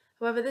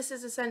 However, this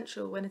is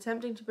essential when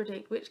attempting to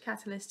predict which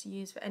catalyst to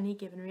use for any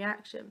given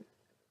reaction.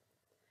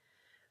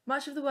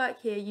 Much of the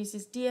work here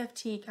uses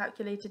DFT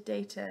calculated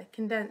data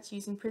condensed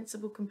using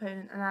principal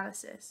component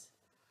analysis.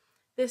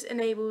 This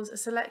enables a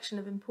selection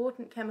of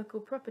important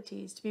chemical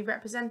properties to be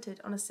represented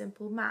on a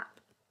simple map.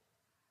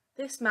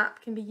 This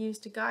map can be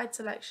used to guide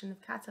selection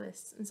of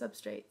catalysts and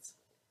substrates.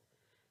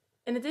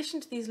 In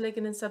addition to these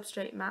ligand and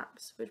substrate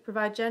maps, which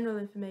provide general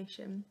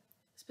information,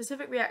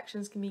 specific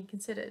reactions can be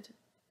considered.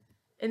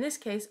 In this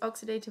case,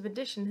 oxidative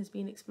addition has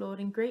been explored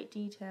in great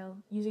detail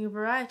using a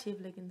variety of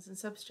ligands and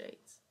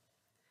substrates.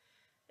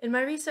 In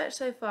my research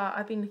so far,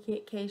 I've been looking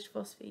at caged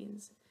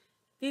phosphines.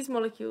 These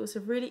molecules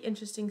have really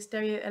interesting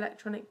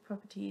stereoelectronic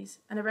properties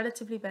and are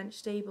relatively bench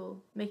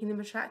stable, making them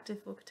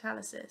attractive for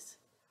catalysis.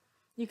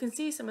 You can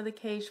see some of the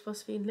caged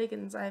phosphine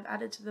ligands I have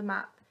added to the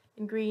map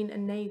in green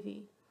and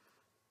navy.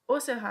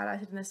 Also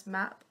highlighted in this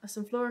map are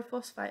some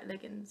fluorophosphite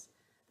ligands.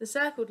 The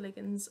circled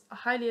ligands are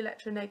highly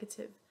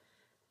electronegative,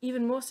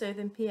 even more so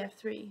than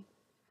PF3.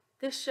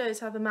 This shows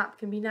how the map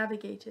can be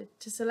navigated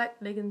to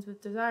select ligands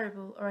with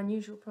desirable or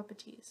unusual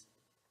properties.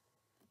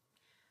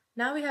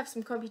 Now we have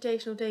some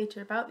computational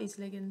data about these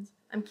ligands,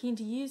 I'm keen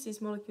to use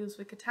these molecules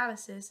for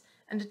catalysis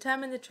and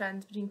determine the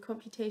trends between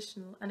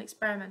computational and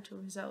experimental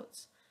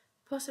results,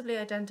 possibly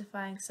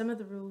identifying some of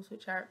the rules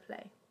which are at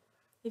play.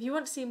 If you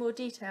want to see more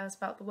details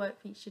about the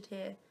work featured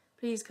here,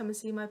 please come and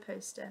see my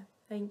poster.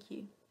 Thank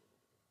you.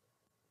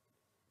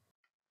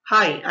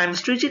 Hi, I'm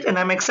Srijit and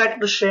I'm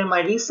excited to share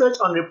my research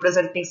on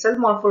representing cell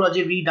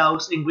morphology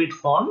readouts in grid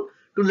form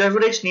to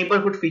leverage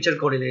neighborhood feature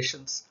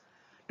correlations.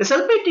 The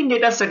cell plating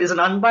dataset is an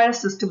unbiased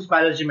systems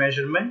biology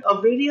measurement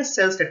of various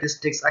cell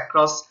statistics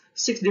across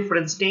 6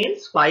 different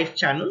stains, 5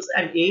 channels,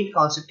 and 8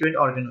 constituent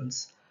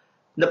organelles.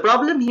 The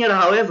problem here,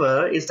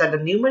 however, is that the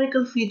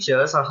numerical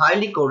features are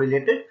highly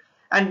correlated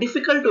and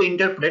difficult to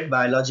interpret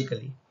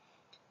biologically.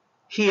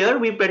 Here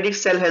we predict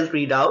cell health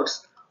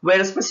readouts,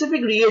 where a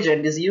specific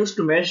reagent is used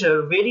to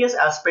measure various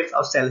aspects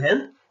of cell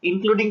health,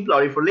 including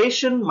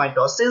proliferation,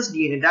 mitosis,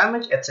 DNA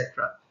damage,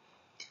 etc.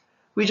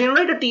 We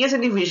generate a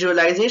TSNE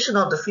visualization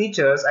of the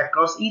features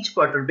across each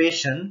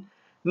perturbation,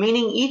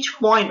 meaning each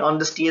point on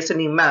this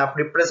TSNE map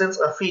represents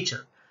a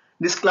feature.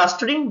 This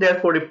clustering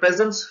therefore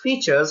represents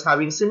features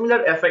having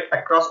similar effect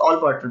across all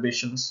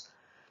perturbations.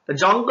 The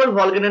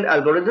Jonker-Volgenet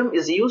algorithm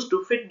is used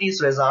to fit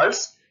these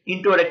results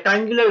into a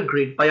rectangular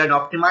grid by an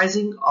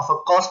optimizing of a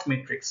cost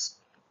matrix.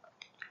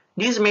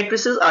 These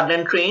matrices are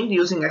then trained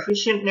using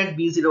efficient net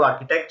B0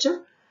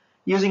 architecture.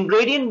 Using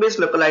gradient-based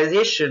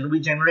localization,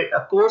 we generate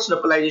a coarse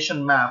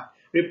localization map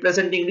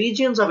representing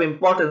regions of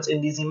importance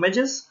in these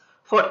images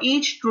for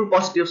each true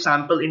positive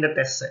sample in the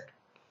test set.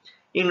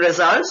 In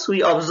results,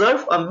 we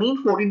observe a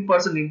mean 14%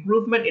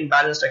 improvement in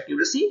balanced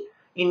accuracy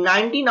in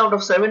 19 out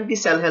of 70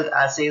 cell health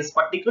assays,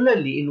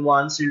 particularly in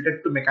ones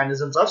related to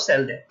mechanisms of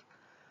cell death.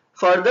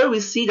 Further, we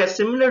see that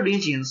similar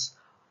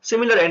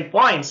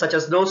endpoints such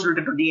as those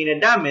related to DNA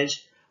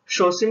damage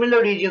show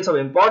similar regions of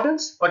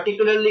importance,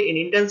 particularly in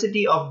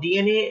intensity of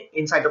DNA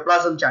in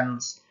cytoplasm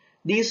channels.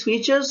 These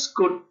features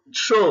could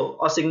show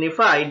or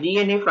signify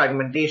DNA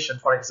fragmentation,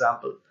 for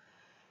example.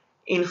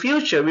 In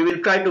future, we will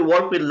try to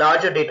work with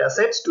larger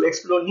datasets to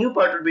explore new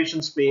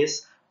perturbation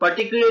space,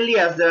 particularly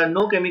as there are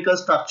no chemical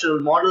structural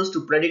models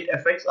to predict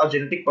effects of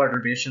genetic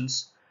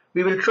perturbations.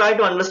 We will try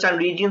to understand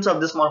regions of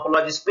this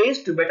morphology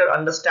space to better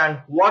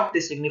understand what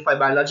they signify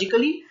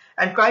biologically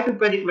and try to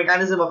predict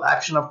mechanism of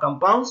action of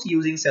compounds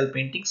using cell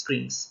painting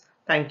screens.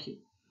 Thank you.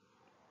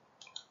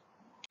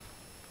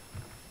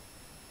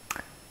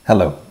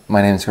 Hello,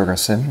 my name is Gregor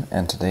Sim,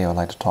 and today I would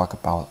like to talk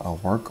about our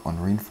work on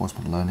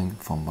reinforcement learning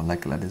for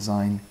molecular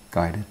design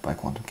guided by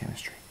quantum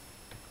chemistry.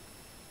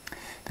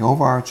 The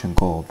overarching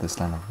goal of this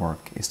line of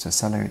work is to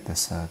accelerate the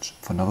search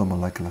for novel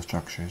molecular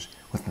structures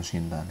with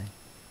machine learning.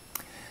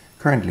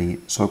 Currently,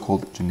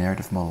 so-called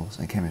generative models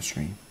in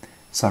chemistry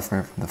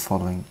suffer from the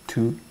following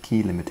 2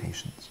 key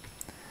limitations.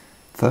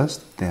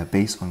 First, they are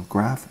based on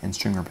graph and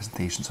string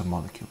representations of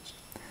molecules.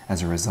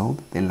 As a result,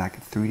 they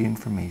lack 3D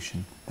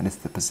information that is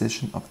the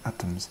position of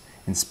atoms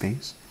in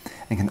space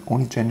and can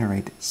only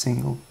generate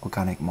single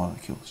organic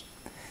molecules.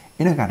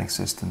 Inorganic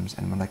systems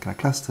and molecular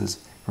clusters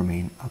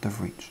remain out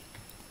of reach.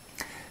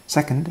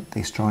 Second,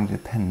 they strongly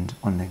depend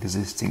on an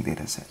existing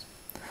dataset.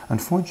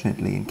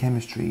 Unfortunately, in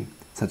chemistry,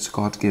 such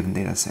God-given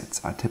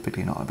datasets are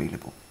typically not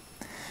available.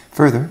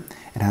 Further,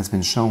 it has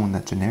been shown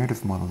that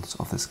generative models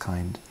of this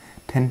kind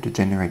tend to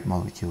generate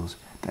molecules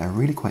that are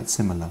really quite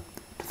similar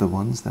to the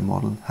ones the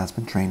model has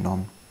been trained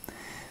on.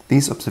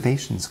 These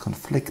observations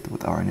conflict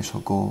with our initial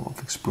goal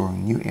of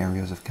exploring new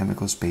areas of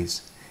chemical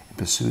space in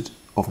pursuit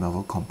of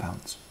novel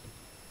compounds.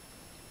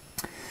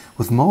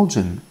 With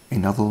MolGen, a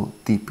novel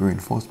deep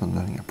reinforcement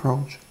learning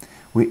approach,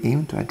 we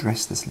aim to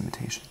address this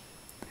limitation.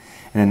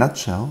 In a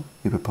nutshell,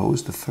 we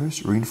propose the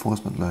first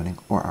reinforcement learning,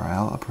 or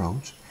RL,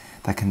 approach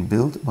that can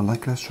build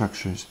molecular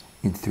structures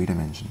in 3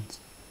 dimensions.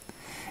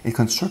 It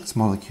constructs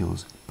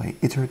molecules by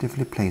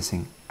iteratively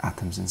placing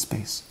atoms in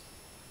space.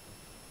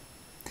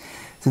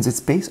 Since it's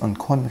based on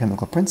quantum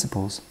chemical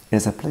principles, it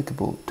is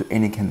applicable to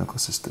any chemical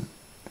system.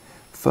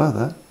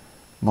 Further,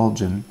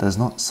 MolGIM does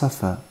not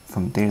suffer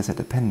from dataset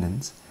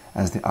dependence,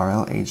 as the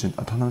RL agent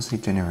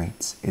autonomously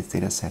generates its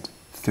dataset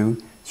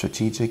through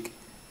strategic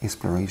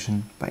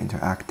exploration by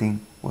interacting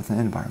with an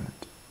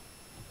environment.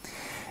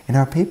 In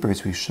our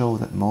papers, we show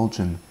that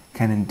MolGIM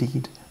can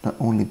indeed not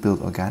only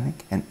build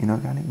organic and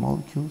inorganic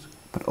molecules,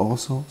 but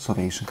also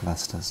solvation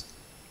clusters.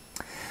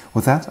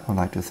 With that, I would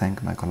like to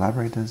thank my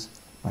collaborators,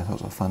 my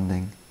source of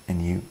funding,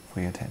 and you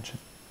for your attention.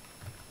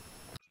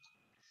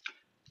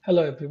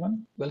 Hello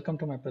everyone, welcome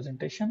to my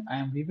presentation. I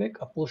am Vivek,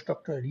 a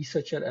postdoctoral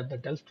researcher at the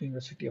Delft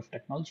University of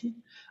Technology.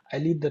 I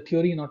lead the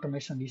Theory in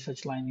Automation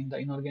research line in the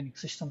Inorganic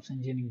Systems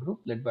Engineering group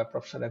led by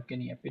Professor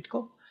Evgeny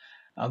Epitko.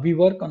 We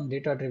work on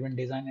data-driven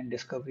design and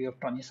discovery of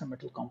transition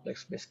metal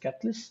complex-based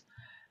catalysts.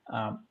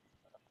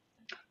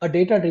 A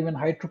data-driven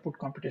high-throughput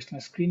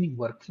computational screening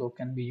workflow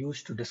can be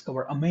used to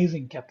discover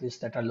amazing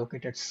catalysts that are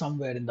located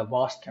somewhere in the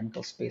vast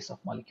chemical space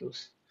of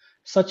molecules.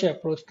 Such an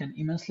approach can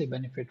immensely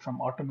benefit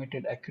from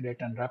automated, accurate,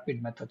 and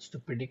rapid methods to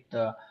predict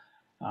the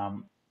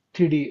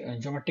 3D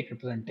geometric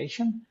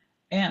representation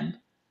and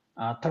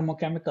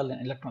thermochemical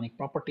and electronic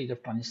properties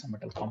of transition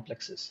metal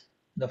complexes.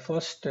 The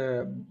first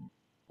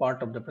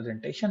part of the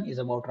presentation is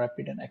about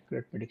rapid and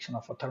accurate prediction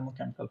of a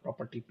thermochemical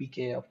property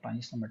pKa of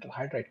transition metal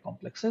hydride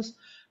complexes,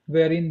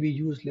 wherein we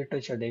use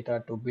literature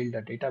data to build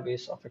a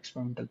database of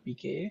experimental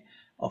pKa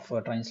of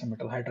transition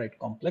metal hydride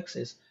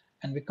complexes,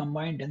 and we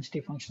combine density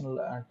functional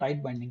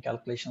tight binding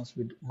calculations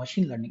with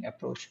machine learning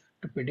approach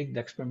to predict the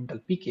experimental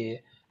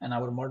pKa, and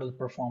our model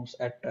performs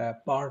at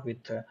par with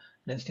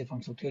density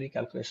functional theory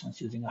calculations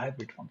using a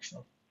hybrid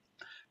functional.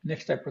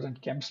 Next, I present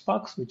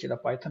ChemSparks, which is a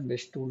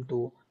Python-based tool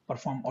to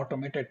perform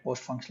automated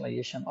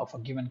post-functionalization of a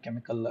given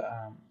chemical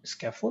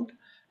scaffold.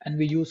 And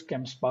we use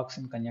ChemSparks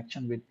in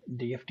conjunction with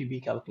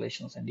DFTB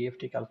calculations and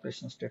DFT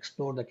calculations to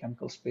explore the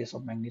chemical space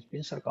of manganese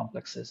pincer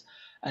complexes.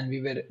 And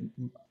we were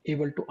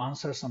able to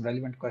answer some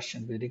relevant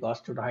questions with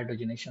regards to the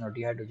hydrogenation or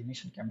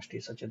dehydrogenation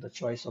chemistry, such as the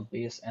choice of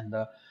base and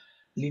the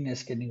linear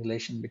scaling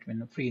relation between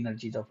the free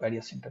energies of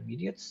various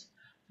intermediates.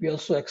 We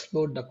also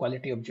explored the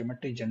quality of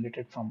geometry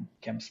generated from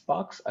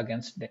ChemSparks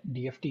against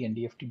DFT and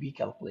DFTB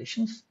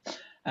calculations.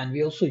 And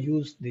we also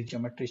used these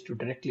geometries to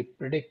directly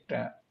predict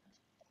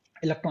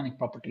electronic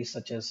properties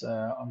such as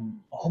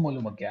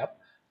homolume gap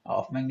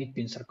of manganese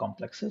pincer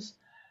complexes.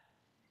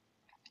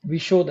 We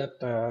show that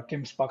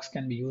ChemSparks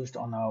can be used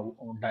on a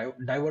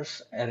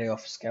diverse array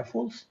of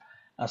scaffolds,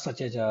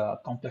 such as a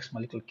complex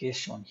molecular case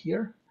shown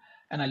here.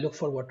 And I look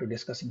forward to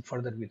discussing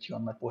further with you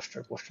on my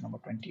poster number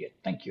 28.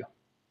 Thank you.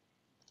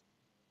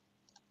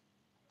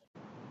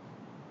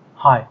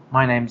 Hi,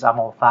 my name is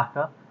Amol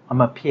Thacker.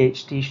 I'm a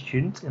PhD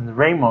student in the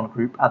Raymond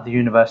Group at the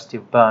University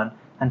of Bern,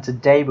 and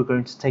today we're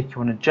going to take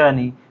you on a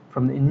journey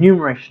from the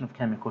enumeration of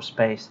chemical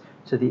space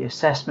to the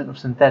assessment of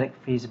synthetic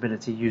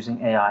feasibility using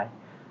AI.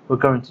 We're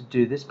going to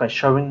do this by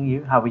showing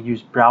you how we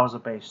use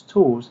browser-based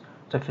tools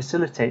to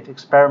facilitate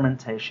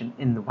experimentation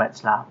in the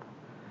wet lab.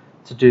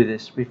 To do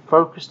this, we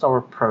focused our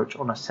approach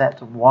on a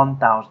set of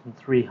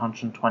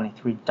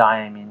 1,323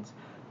 diamines,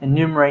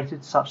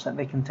 enumerated such that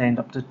they contained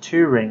up to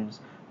 2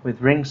 rings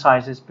with ring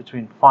sizes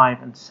between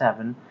 5 and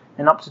 7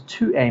 and up to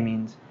 2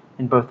 amines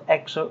in both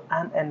exo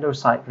and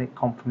endocyclic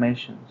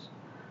conformations.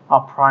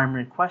 Our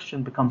primary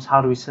question becomes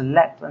how do we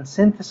select and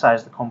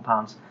synthesize the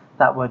compounds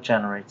that were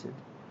generated.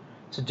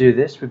 To do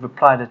this, we've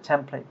applied a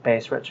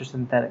template-based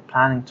retrosynthetic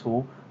planning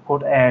tool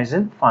called AI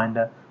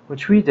Finder,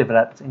 which we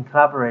developed in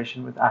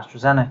collaboration with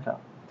AstraZeneca.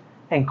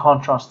 In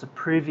contrast to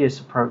previous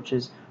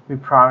approaches, we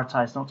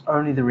prioritize not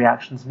only the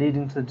reactions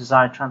leading to the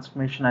desired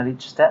transformation at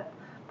each step,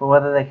 but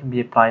whether they can be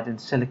applied in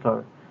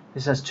silico.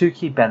 This has 2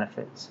 key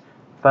benefits.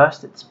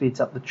 First, it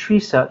speeds up the tree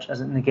search as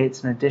it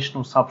negates an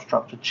additional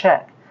substructure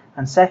check,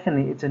 and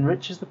secondly, it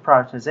enriches the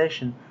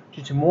prioritization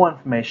due to more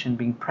information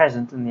being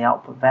present in the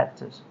output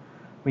vectors.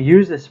 We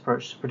use this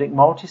approach to predict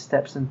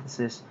multi-step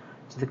synthesis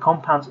to the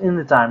compounds in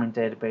the diamine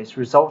database,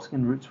 resulting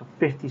in routes for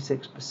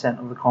 56%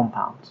 of the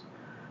compounds.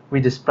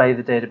 We display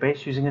the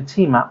database using a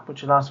T-map,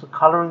 which allows for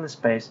coloring the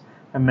space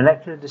and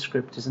molecular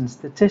descriptors and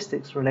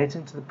statistics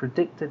relating to the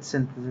predicted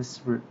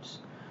synthesis routes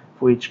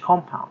for each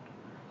compound.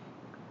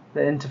 The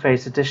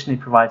interface additionally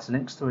provides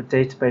links to a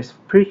database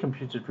of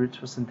pre-computed routes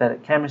for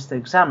synthetic chemists to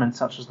examine,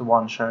 such as the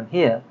one shown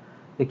here.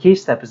 The key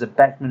step is a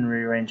Beckmann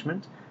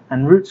rearrangement,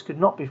 and routes could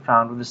not be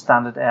found with the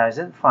standard AI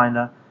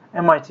Finder,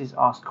 MIT's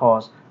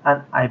AskCause,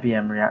 and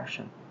IBM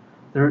reaction.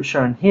 The route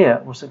shown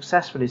here was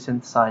successfully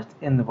synthesized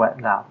in the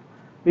wet lab.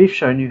 We've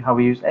shown you how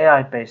we use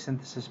AI-based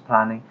synthesis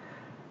planning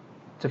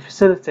to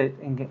facilitate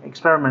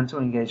experimental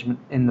engagement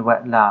in the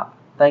wet lab.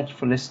 Thank you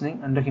for listening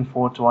and looking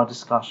forward to our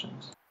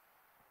discussions.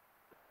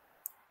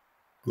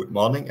 Good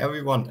morning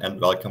everyone and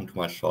welcome to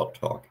my short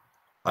talk.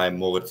 I'm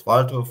Moritz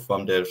Walter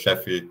from the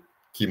Sheffield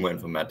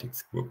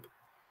Chemoinformatics Group.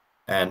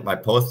 And my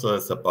poster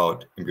is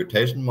about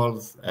imputation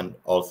models and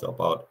also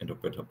about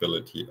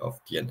interpretability of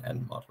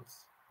DNN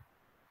models.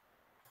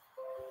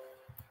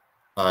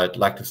 I'd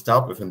like to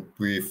start with a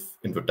brief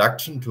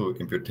introduction to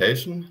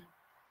imputation.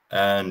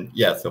 And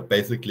yeah, so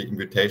basically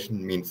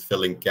imputation means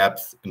filling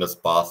gaps in a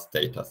sparse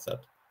data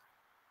set.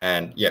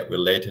 And yeah,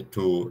 related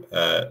to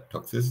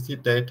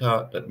toxicity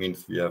data, that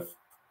means we have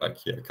like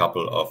here a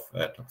couple of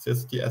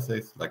toxicity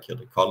assays, like here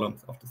the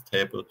columns of this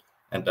table,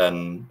 and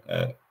then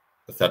a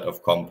set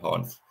of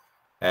compounds.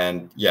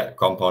 And yeah,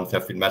 compounds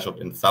have been measured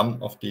in some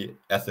of the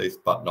assays,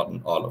 but not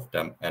in all of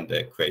them. And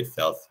the gray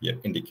cells here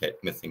indicate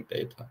missing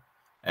data.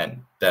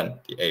 And then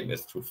the aim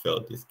is to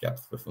fill these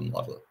gaps with a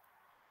model.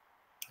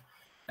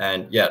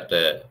 And yeah,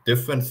 the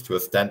difference to a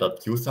standard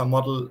QSAR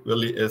model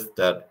really is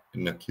that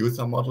in a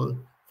QSAR model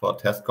for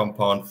test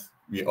compounds,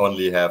 we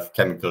only have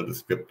chemical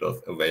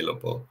descriptors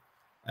available.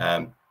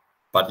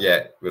 But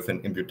yeah, with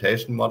an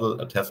imputation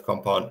model, a test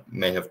compound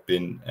may have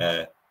been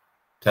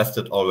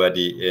tested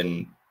already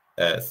in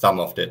some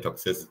of the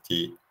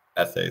toxicity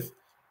assays,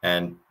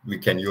 and we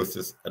can use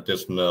this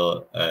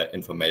additional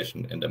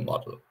information in the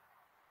model.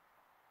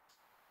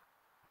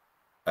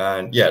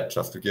 And yeah,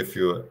 just to give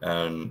you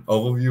an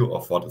overview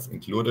of what is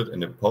included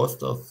in the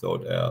poster, so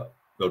there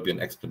will be an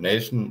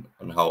explanation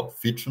on how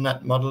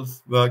feature-net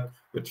models work,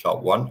 which are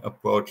one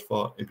approach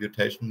for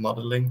imputation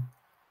modeling.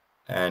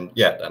 And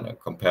yeah, then a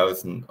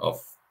comparison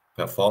of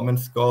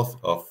performance scores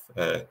of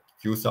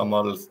QSAR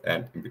models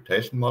and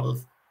imputation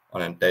models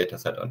on a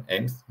dataset on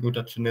Ames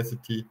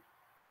mutagenicity,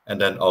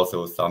 and then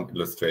also some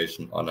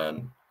illustration on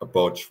an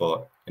approach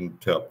for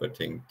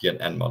interpreting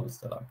DNN models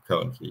that I'm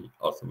currently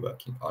also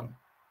working on.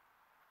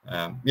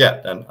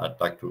 Yeah, then I'd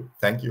like to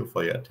thank you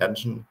for your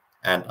attention,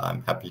 and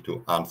I'm happy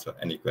to answer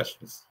any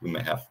questions you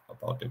may have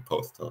about the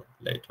poster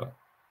later.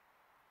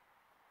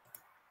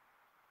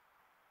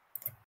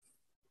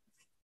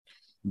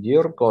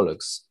 Dear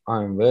colleagues,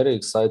 I am very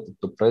excited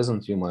to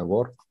present you my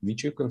work,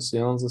 which you can see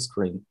on the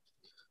screen.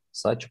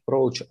 Such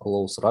approach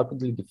allows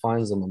rapidly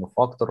define the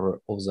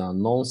manufacturer of the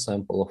unknown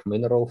sample of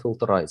mineral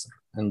filterizer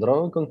and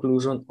draw a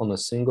conclusion on a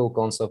single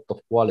concept of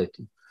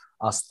quality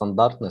as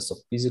standardness of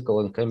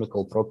physical and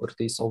chemical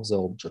properties of the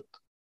object.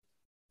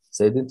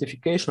 The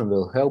identification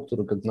will help to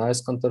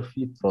recognize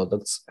counterfeit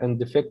products and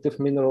defective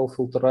mineral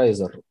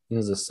filterizer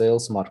in the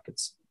sales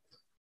markets.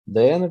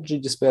 The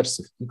energy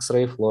dispersive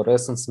X-ray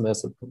fluorescence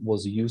method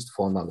was used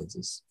for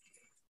analysis.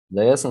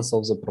 The essence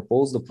of the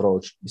proposed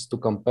approach is to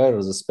compare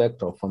the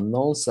spectra of a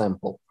known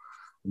sample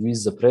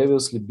with the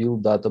previously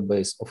built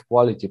database of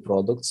quality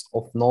products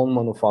of known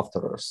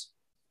manufacturers.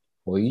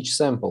 For each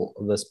sample,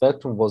 the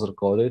spectrum was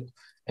recorded,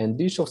 and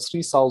each of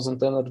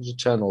 3,000 energy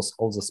channels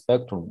of the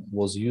spectrum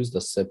was used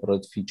as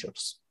separate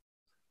features.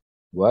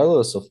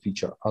 Values of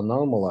feature are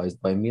normalized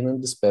by mean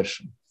and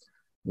dispersion.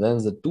 Then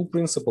the two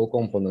principal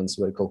components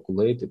were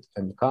calculated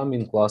and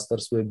K-mean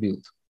clusters were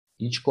built.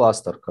 Each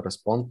cluster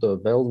corresponds to a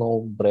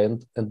well-known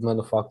brand and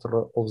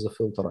manufacturer of the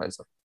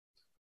filterizer.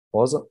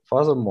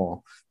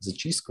 Furthermore, the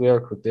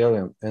chi-square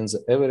criterion and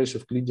the average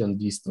Euclidean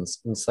distance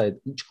inside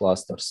each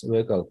clusters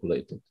were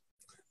calculated.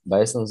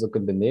 Based on the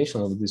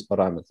combination of these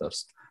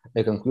parameters,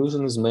 a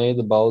conclusion is made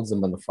about the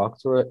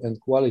manufacturer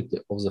and quality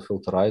of the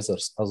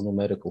filterizers as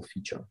numerical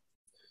feature.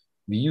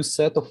 We use a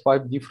set of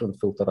 5 different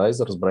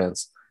filterizers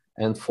brands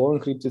and 4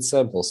 encrypted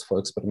samples for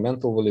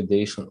experimental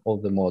validation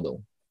of the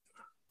model.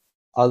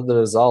 As the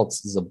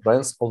results, the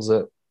brands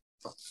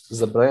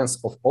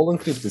of all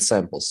encrypted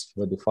samples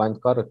were defined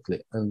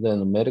correctly and the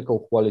numerical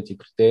quality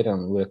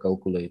criterion were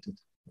calculated.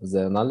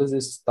 The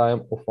analysis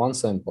time of one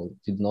sample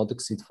did not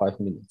exceed 5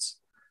 minutes.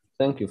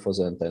 Thank you for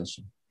the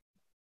attention.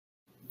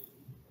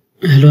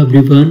 Hello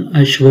everyone,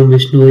 I'm Shubham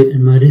Vishnoi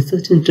and my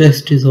research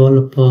interest is all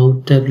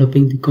about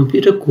developing the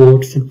computer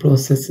codes and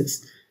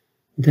processes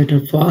that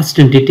are fast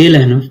and detailed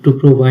enough to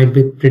provide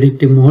with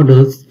predictive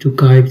models to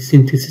guide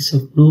synthesis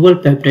of novel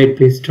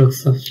peptide-based drug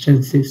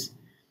substances.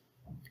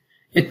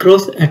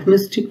 Across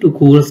atmospheric to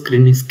core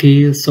screening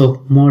scales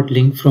of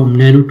modeling from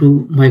nano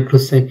to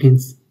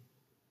microseconds,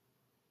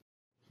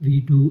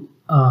 we do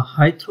a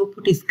high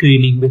throughput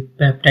screening with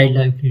peptide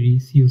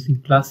libraries using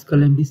classical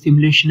MD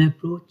simulation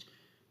approach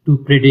to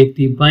predict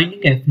the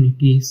binding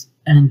affinities,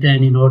 and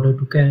then in order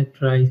to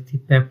characterize the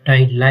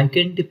peptide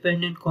ligand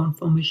dependent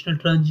conformational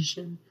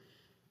transition.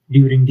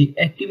 During the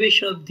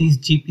activation of these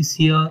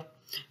GPCR,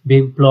 we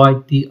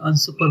employed the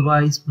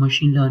unsupervised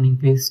machine learning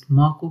based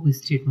Markov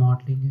state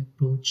modeling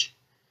approach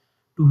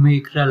to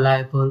make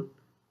reliable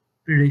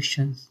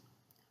predictions.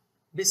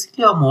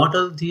 Basically, our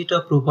model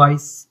data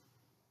provides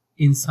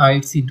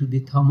insights into the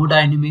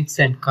thermodynamics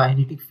and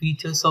kinetic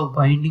features of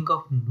binding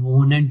of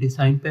known and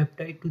designed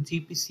peptide to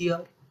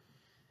GPCR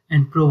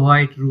and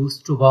provide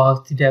rules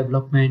towards the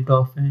development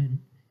of an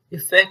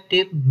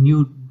effective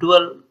new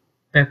dual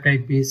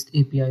peptide-based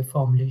API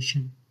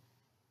formulation.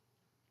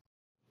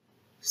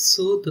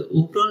 So the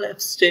overall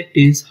abstract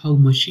is how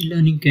machine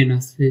learning can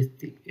assess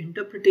the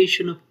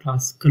interpretation of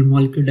classical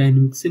molecular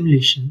dynamics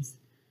simulations.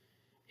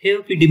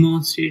 Here we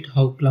demonstrate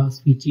how class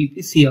V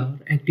GPCR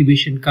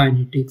activation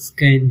kinetics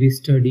can be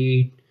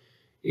studied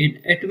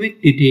in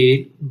atomic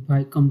detail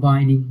by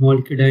combining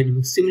molecular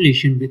dynamic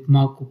simulation with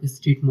Markov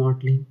state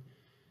modeling.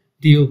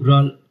 The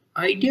overall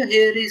idea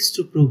here is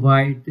to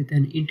provide with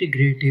an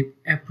integrative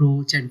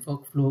approach and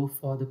workflow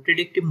for the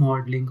predictive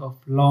modeling of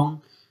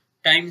long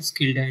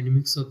time-scale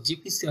dynamics of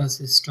GPCR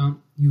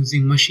system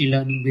using machine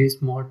learning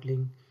based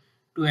modeling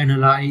to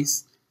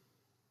analyze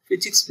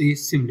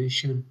physics-based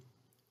simulation.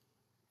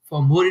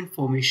 For more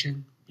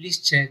information, please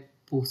check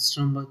post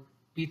number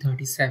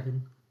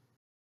P37.